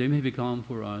 so that they may become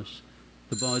for us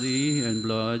the body and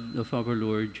blood of our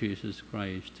Lord Jesus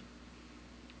Christ.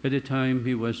 At the time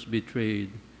he was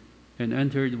betrayed and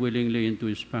entered willingly into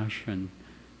his passion,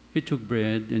 he took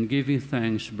bread and, giving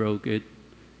thanks, broke it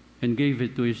and gave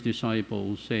it to his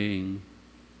disciples, saying,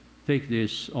 "Take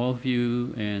this, all of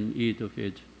you, and eat of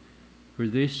it, for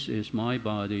this is my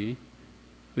body,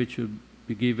 which will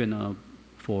be given up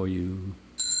for you."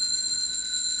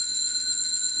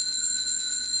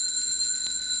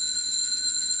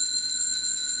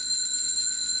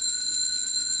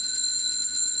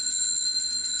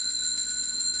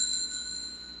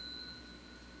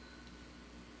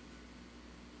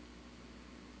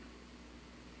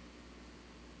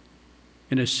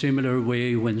 In a similar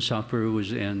way, when supper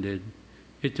was ended,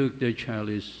 he took the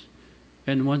chalice,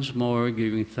 and once more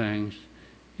giving thanks,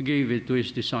 he gave it to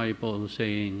his disciples,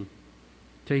 saying,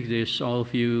 "Take this, all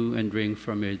of you, and drink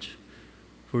from it,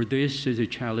 for this is the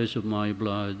chalice of my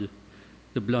blood,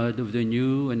 the blood of the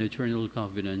new and eternal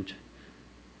covenant.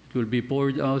 It will be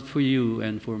poured out for you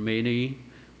and for many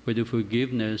for the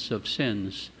forgiveness of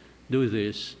sins. Do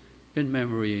this in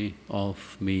memory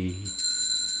of me."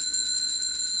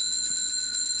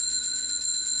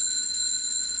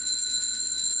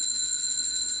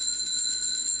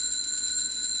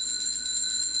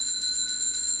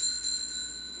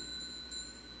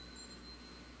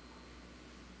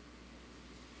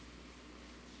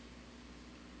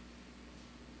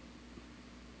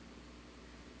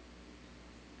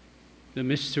 The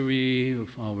mystery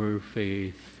of our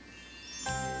faith.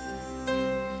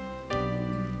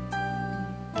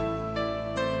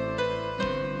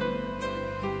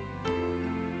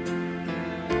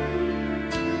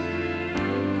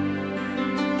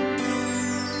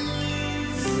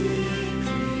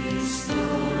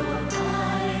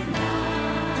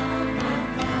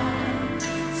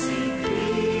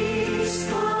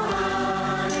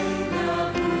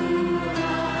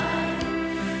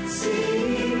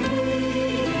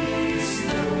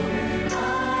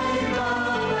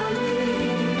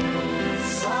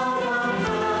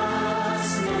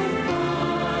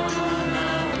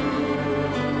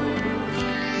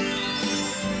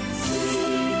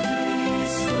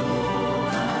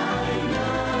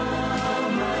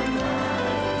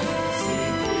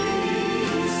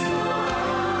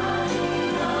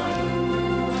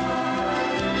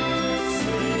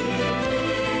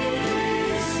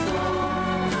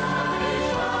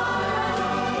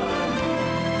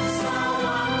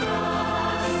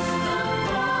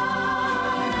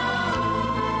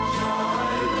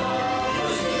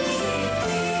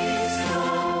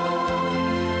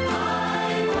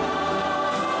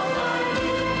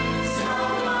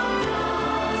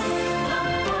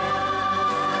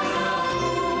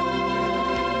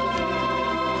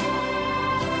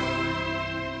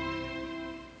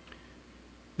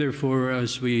 Therefore,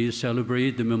 as we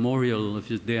celebrate the memorial of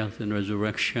his death and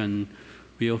resurrection,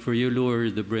 we offer you,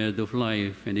 Lord, the bread of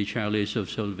life and the chalice of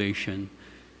salvation,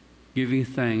 giving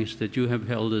thanks that you have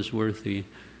held us worthy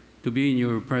to be in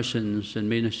your presence and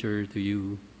minister to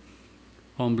you.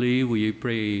 Humbly we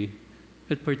pray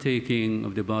that, partaking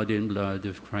of the body and blood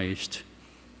of Christ,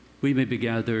 we may be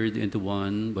gathered into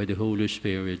one by the Holy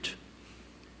Spirit.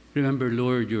 Remember,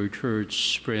 Lord, your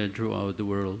church spread throughout the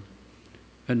world,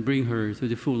 and bring her to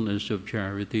the fullness of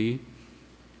charity,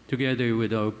 together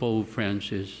with our Pope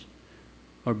Francis,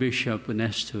 our Bishop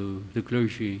Ernesto, the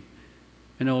clergy,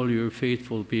 and all your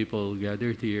faithful people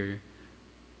gathered here,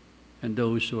 and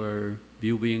those who are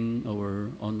viewing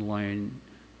our online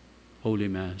Holy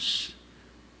Mass.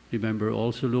 Remember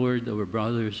also, Lord, our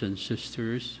brothers and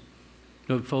sisters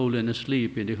who have fallen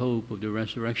asleep in the hope of the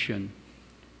resurrection,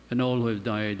 and all who have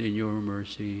died in your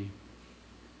mercy.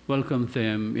 Welcome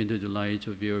them into the light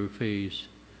of your face.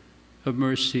 Have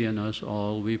mercy on us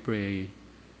all, we pray,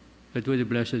 that with the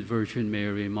Blessed Virgin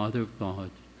Mary, Mother of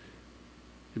God,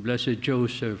 the Blessed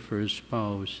Joseph, her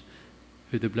spouse,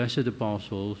 with the blessed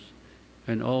apostles,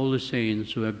 and all the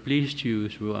saints who have pleased you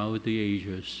throughout the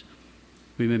ages,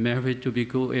 we may merit to be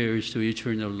co-heirs to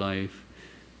eternal life,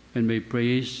 and may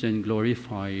praise and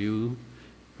glorify you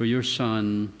for your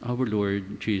Son, our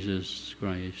Lord Jesus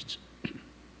Christ.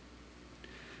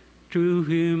 Through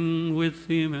him, with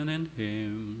him, and in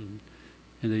him,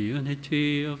 in the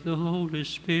unity of the Holy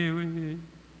Spirit,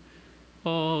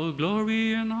 all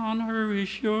glory and honor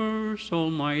is yours,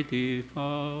 Almighty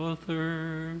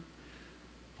Father,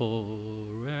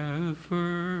 forever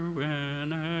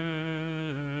and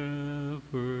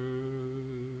ever.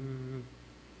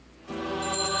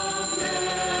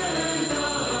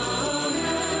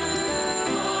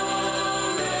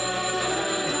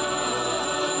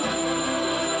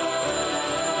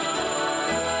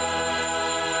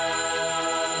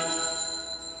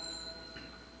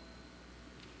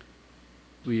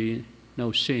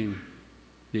 now sing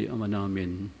the Ama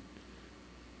Namin.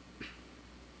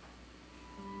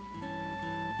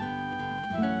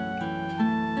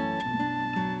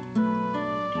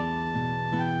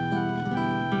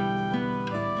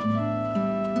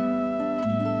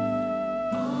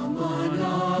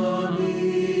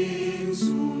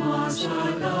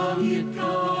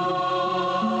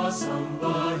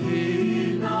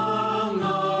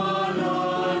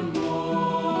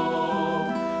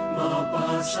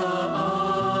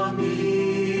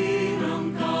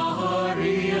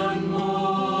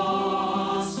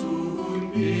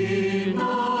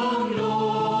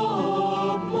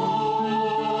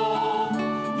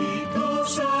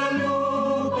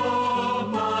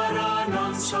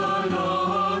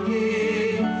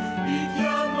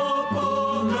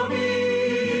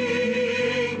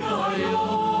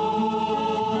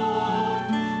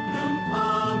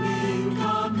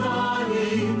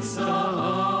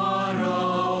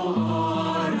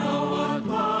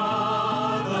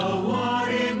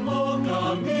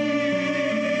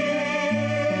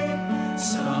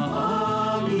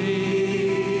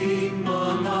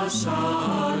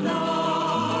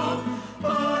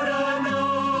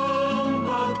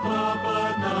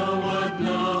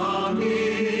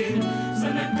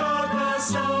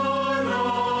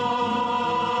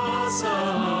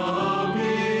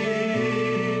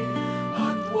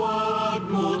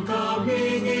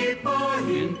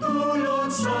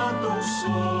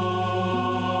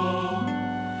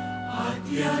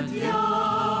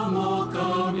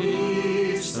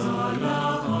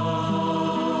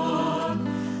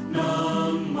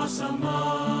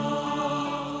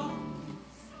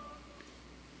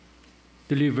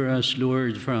 Deliver us,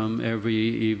 Lord, from every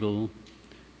evil.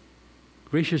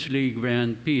 Graciously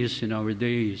grant peace in our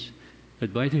days,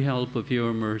 that by the help of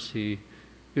your mercy,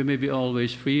 we may be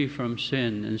always free from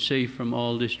sin and safe from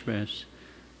all distress,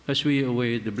 as we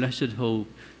await the blessed hope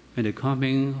and the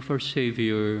coming of our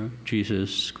Savior,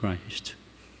 Jesus Christ.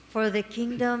 For the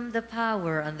kingdom, the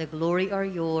power, and the glory are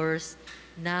yours,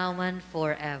 now and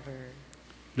forever.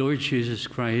 Lord Jesus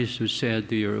Christ, who said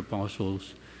to your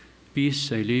apostles,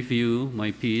 "Peace I leave you,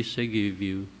 my peace I give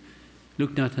you,"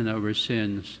 look not on our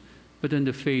sins, but on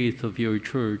the faith of your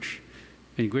church,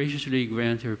 and graciously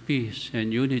grant her peace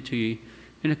and unity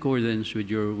in accordance with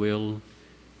your will,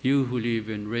 you who live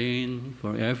and reign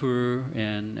forever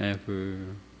and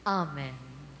ever. Amen.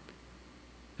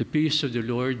 The peace of the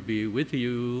Lord be with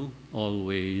you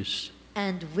always.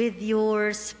 And with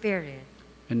your spirit.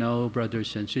 And now,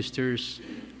 brothers and sisters,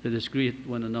 let us greet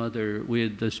one another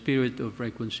with the spirit of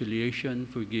reconciliation,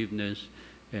 forgiveness,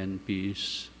 and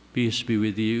peace. Peace be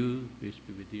with you. Peace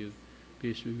be with you.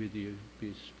 Peace be with you.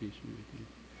 Peace be with you.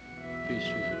 Peace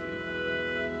be with you.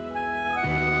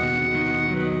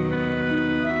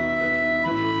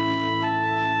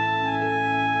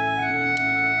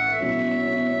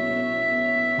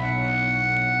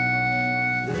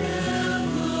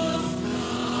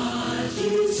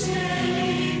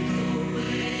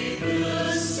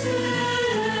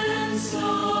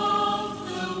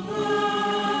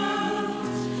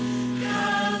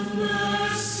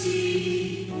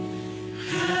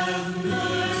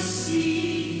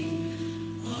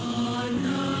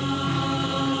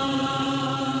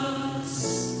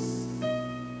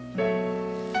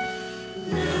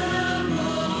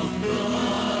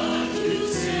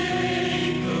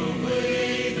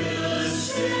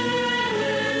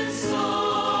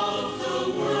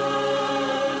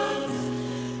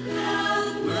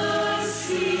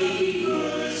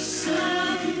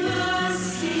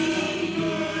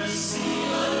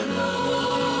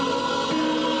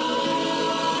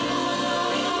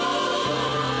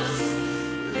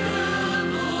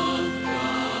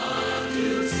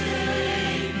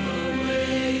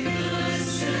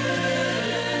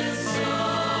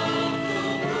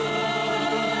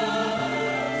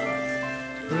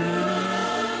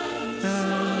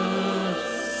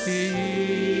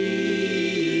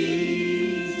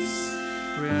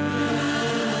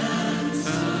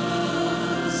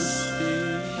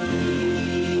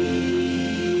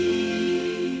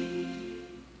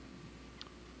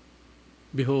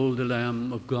 Behold the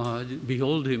Lamb of God.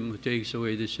 Behold him who takes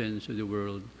away the sins of the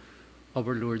world.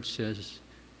 Our Lord says,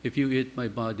 "If you eat my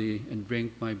body and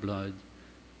drink my blood,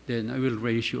 then I will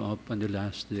raise you up on the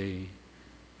last day."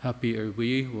 Happy are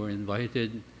we who are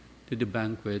invited to the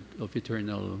banquet of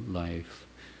eternal life.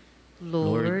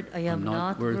 Lord, I am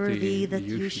not worthy that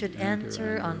you should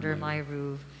enter under my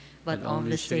roof, but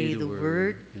only say the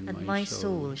word, and my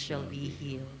soul shall be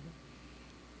healed.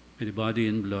 May the body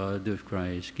and blood of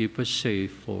Christ keep us safe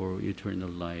for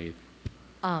eternal life.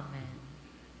 Amen.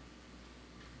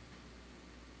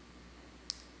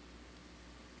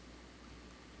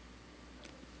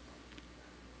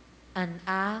 an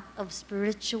act of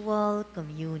spiritual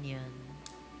communion.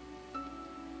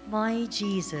 My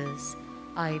Jesus,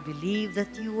 I believe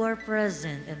that you are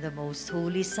present in the most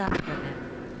holy sacrament.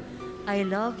 I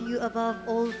love you above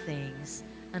all things,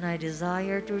 and I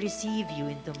desire to receive you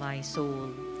into my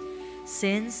soul.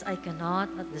 Since I cannot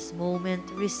at this moment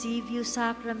receive you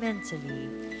sacramentally,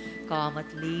 come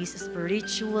at least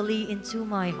spiritually into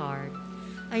my heart.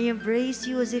 I embrace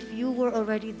you as if you were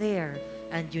already there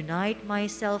and unite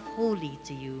myself wholly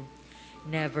to you.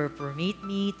 Never permit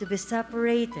me to be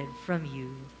separated from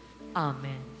you.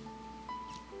 Amen.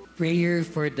 Prayer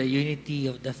for the unity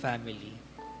of the family.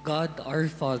 God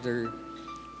our Father,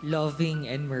 loving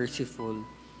and merciful,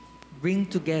 bring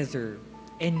together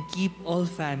and keep all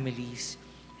families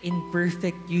in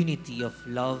perfect unity of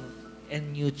love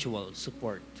and mutual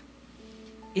support.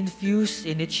 Infuse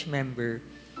in each member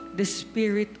the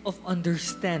spirit of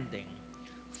understanding,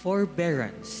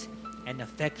 forbearance, and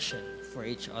affection for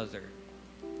each other.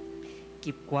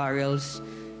 Keep quarrels,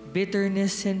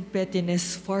 bitterness, and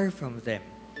pettiness far from them,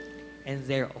 and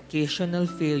their occasional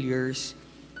failures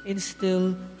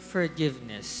instill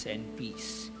forgiveness and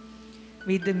peace.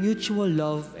 May the mutual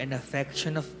love and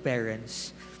affection of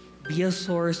parents be a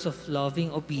source of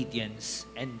loving obedience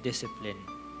and discipline.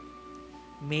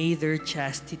 May their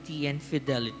chastity and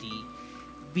fidelity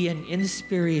be an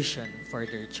inspiration for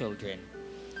their children.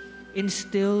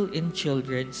 Instill in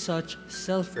children such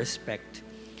self-respect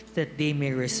that they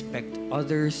may respect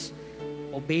others,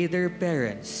 obey their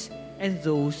parents and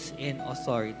those in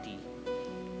authority,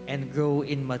 and grow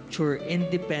in mature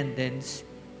independence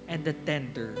and the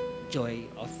tender joy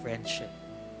of friendship.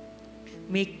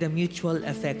 Make the mutual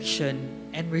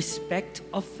affection and respect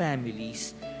of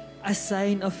families a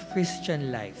sign of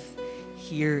Christian life,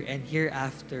 here and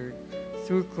hereafter,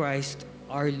 through Christ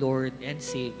our Lord and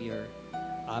Savior.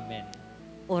 Amen.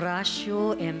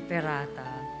 Oratio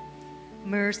Imperata.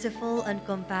 Merciful and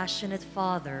compassionate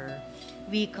Father,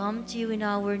 we come to you in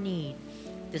our need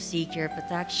to seek your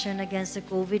protection against the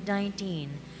COVID-19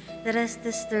 that has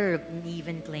disturbed and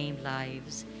even claimed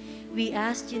lives. We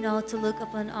ask you now to look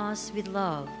upon us with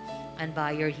love, and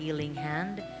by your healing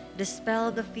hand,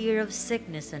 dispel the fear of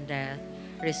sickness and death,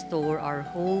 restore our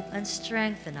hope, and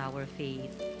strengthen our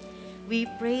faith. We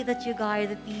pray that you guide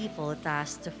the people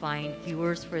tasked to find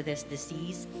cures for this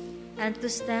disease and to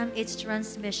stem its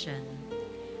transmission.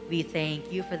 We thank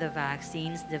you for the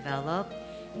vaccines developed,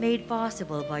 made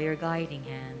possible by your guiding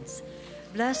hands.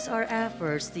 Bless our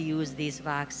efforts to use these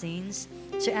vaccines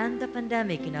to end the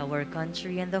pandemic in our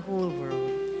country and the whole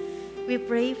world. We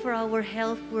pray for our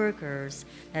health workers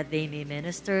that they may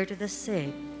minister to the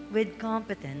sick with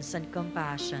competence and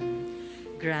compassion.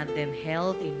 Grant them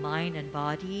health in mind and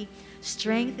body,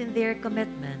 strength in their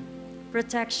commitment,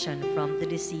 protection from the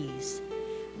disease.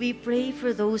 We pray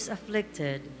for those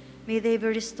afflicted. May they be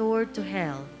restored to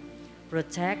health.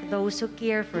 Protect those who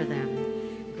care for them.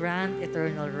 Grant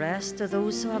eternal rest to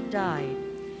those who have died.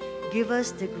 Give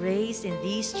us the grace in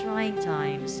these trying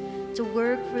times to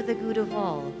work for the good of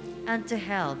all and to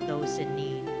help those in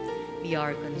need. Be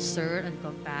our concern and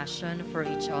compassion for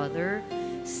each other.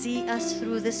 See us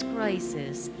through this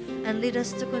crisis and lead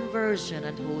us to conversion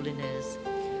and holiness.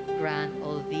 Grant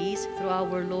all these through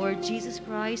our Lord Jesus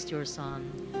Christ, your Son,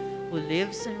 who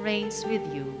lives and reigns with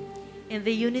you in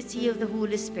the unity of the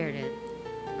Holy Spirit,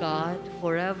 God,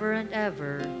 forever and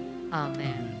ever.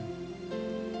 Amen.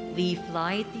 We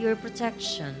fly to your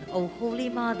protection, O Holy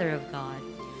Mother of God.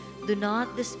 Do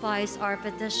not despise our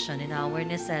petition in our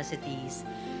necessities,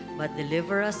 but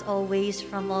deliver us always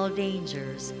from all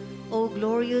dangers, O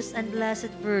glorious and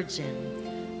blessed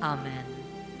Virgin. Amen.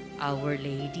 Our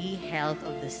Lady, health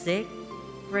of the sick,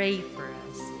 pray for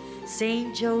us.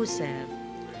 Saint Joseph,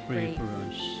 Pray for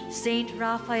us. Saint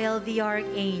Raphael the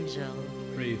Archangel,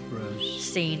 Pray for us.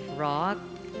 Saint Roch,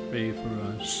 Pray for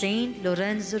us. Saint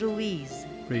Lorenzo Ruiz,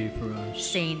 Pray for us.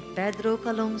 Saint Pedro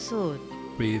Calungsod,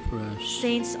 Pray for us.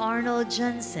 Saints Arnold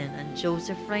Jensen and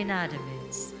Joseph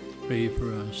Reynadimitz, Pray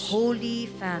for us. Holy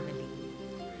Family.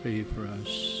 Pray for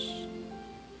us.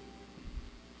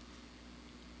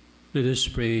 Let us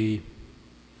pray.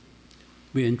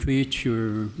 We entreat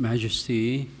your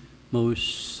majesty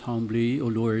most humbly, O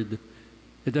Lord,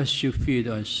 that as you feed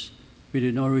us with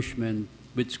the nourishment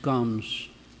which comes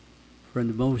from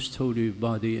the most holy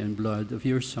body and blood of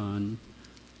your Son,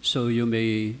 so you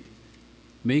may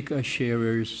make us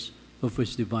sharers of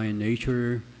his divine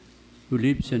nature, who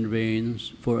lives and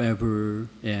reigns forever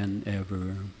and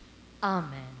ever.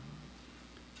 Amen.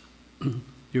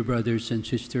 Dear brothers and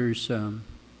sisters,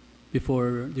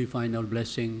 before the final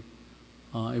blessing,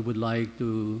 I would like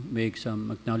to make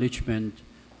some acknowledgement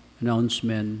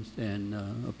announcement and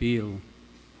appeal.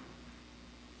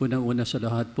 Una-una sa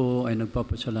lahat po ay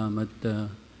nagpapasalamat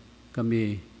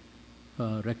kami,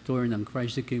 Rector ng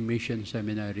Christ the King Mission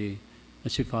Seminary, na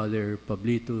si Father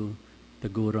Pablito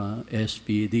Tagura,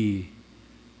 SPD.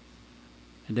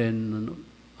 And then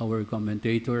our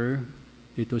commentator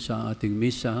dito sa ating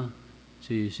misa,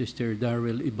 si Sister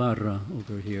Daryl Ibarra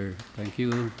over here. Thank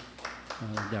you,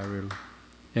 Daryl.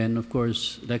 And of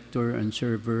course, lector and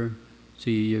server,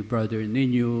 si Brother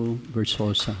Nino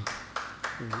Versosa.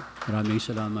 Maraming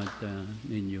salamat,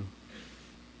 Nino.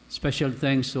 Special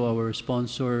thanks to our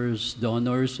sponsors,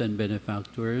 donors, and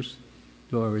benefactors,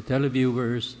 to our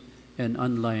televiewers and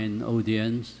online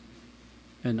audience,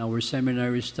 and our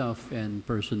seminary staff and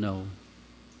personnel.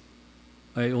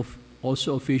 I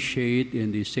also officiate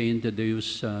in the St.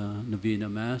 Thaddeus Novena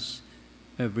Mass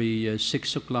every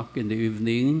 6 o'clock in the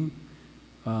evening,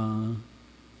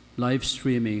 live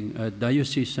streaming at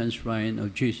Diocesan Shrine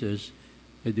of Jesus,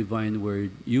 the Divine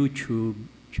Word YouTube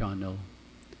channel.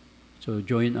 So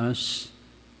join us,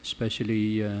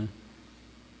 especially,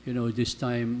 this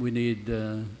time we need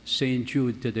St.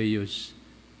 Jude Thaddeus,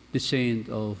 the saint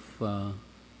of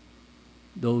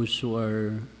those who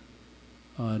are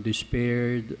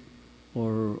despaired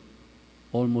or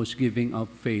almost giving up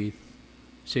faith.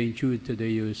 St. Jude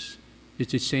Thaddeus is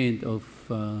the saint of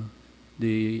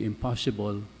the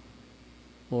impossible,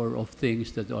 or of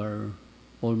things that are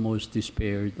almost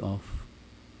despaired of.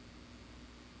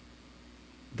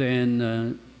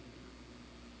 Then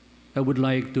I would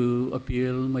like to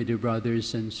appeal, my dear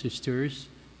brothers and sisters,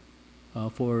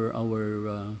 for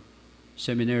our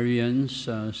seminarians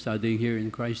studying here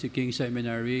in Christ the King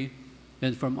Seminary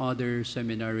and from other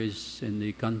seminaries in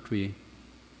the country.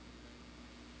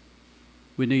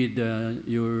 We need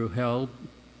your help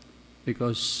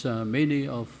because many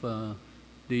of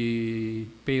the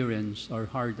parents are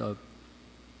hard up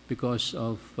because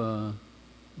of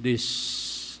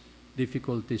these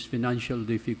difficulties, financial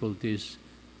difficulties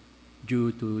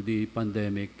due to the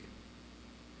pandemic.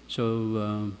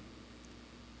 So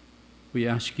we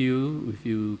ask you if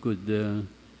you could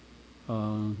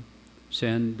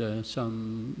send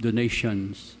some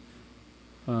donations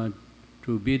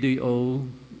through BDO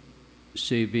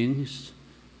Savings,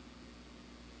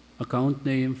 account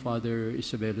name Father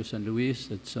Isabelo San Luis,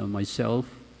 that's myself,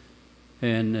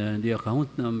 and the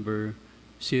account number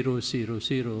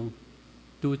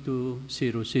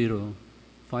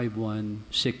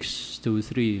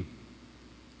 000-2200-51623.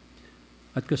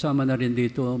 At kasama na rin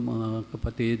dito mga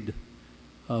kapatid,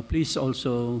 please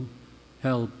also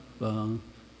help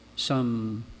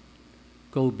some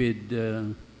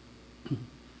COVID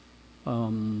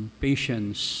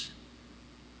patients.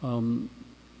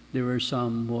 There were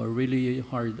some who are really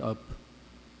hard up.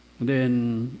 And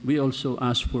then we also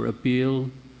ask for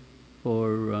appeal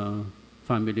for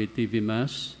Family TV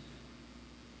Mass.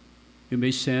 You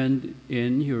may send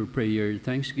in your prayer,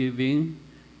 thanksgiving,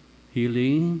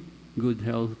 healing, good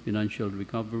health, financial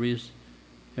recoveries,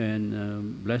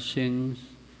 and blessings,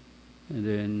 and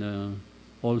then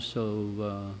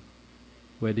also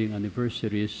wedding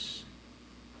anniversaries.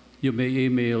 You may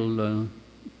email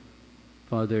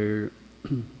Father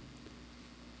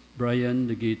Brian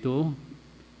Negito,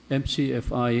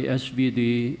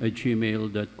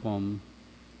 mcfisvd@gmail.com.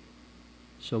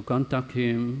 So contact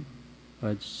him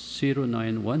at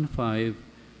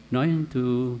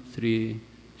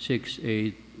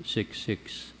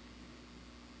 0915-923-6866.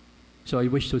 So I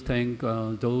wish to thank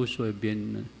those who have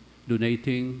been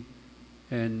donating,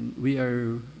 and we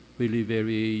are really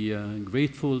very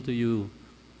grateful to you.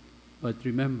 But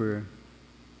remember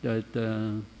that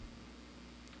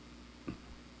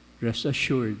rest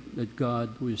assured that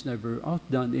God, who is never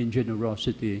outdone in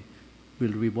generosity,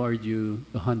 will reward you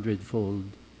 100-fold.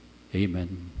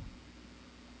 Amen.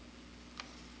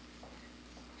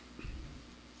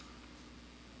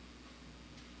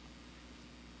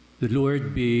 The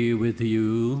Lord be with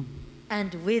you.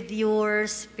 And with your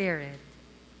spirit.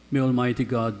 May Almighty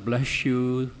God bless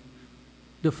you,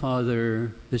 the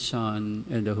Father, the Son,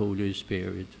 and the Holy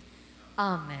Spirit.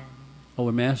 Amen.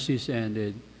 Our Mass is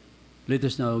ended. Let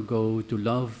us now go to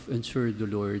love and serve the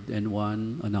Lord and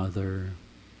one another.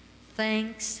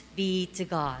 Thanks be to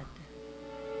God.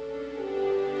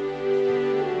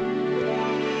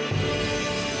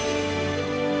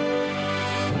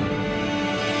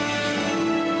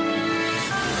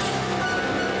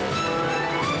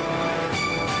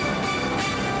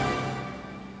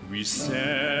 We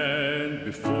stand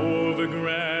before the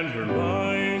grand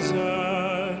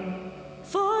horizon.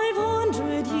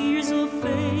 500 years of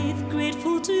faith,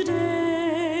 grateful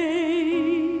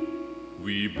today.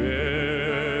 We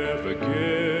bear the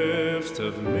gift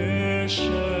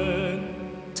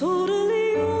mission.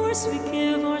 Totally yours, we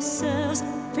give ourselves,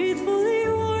 faithfully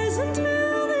yours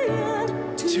until the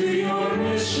end. To your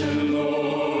mission.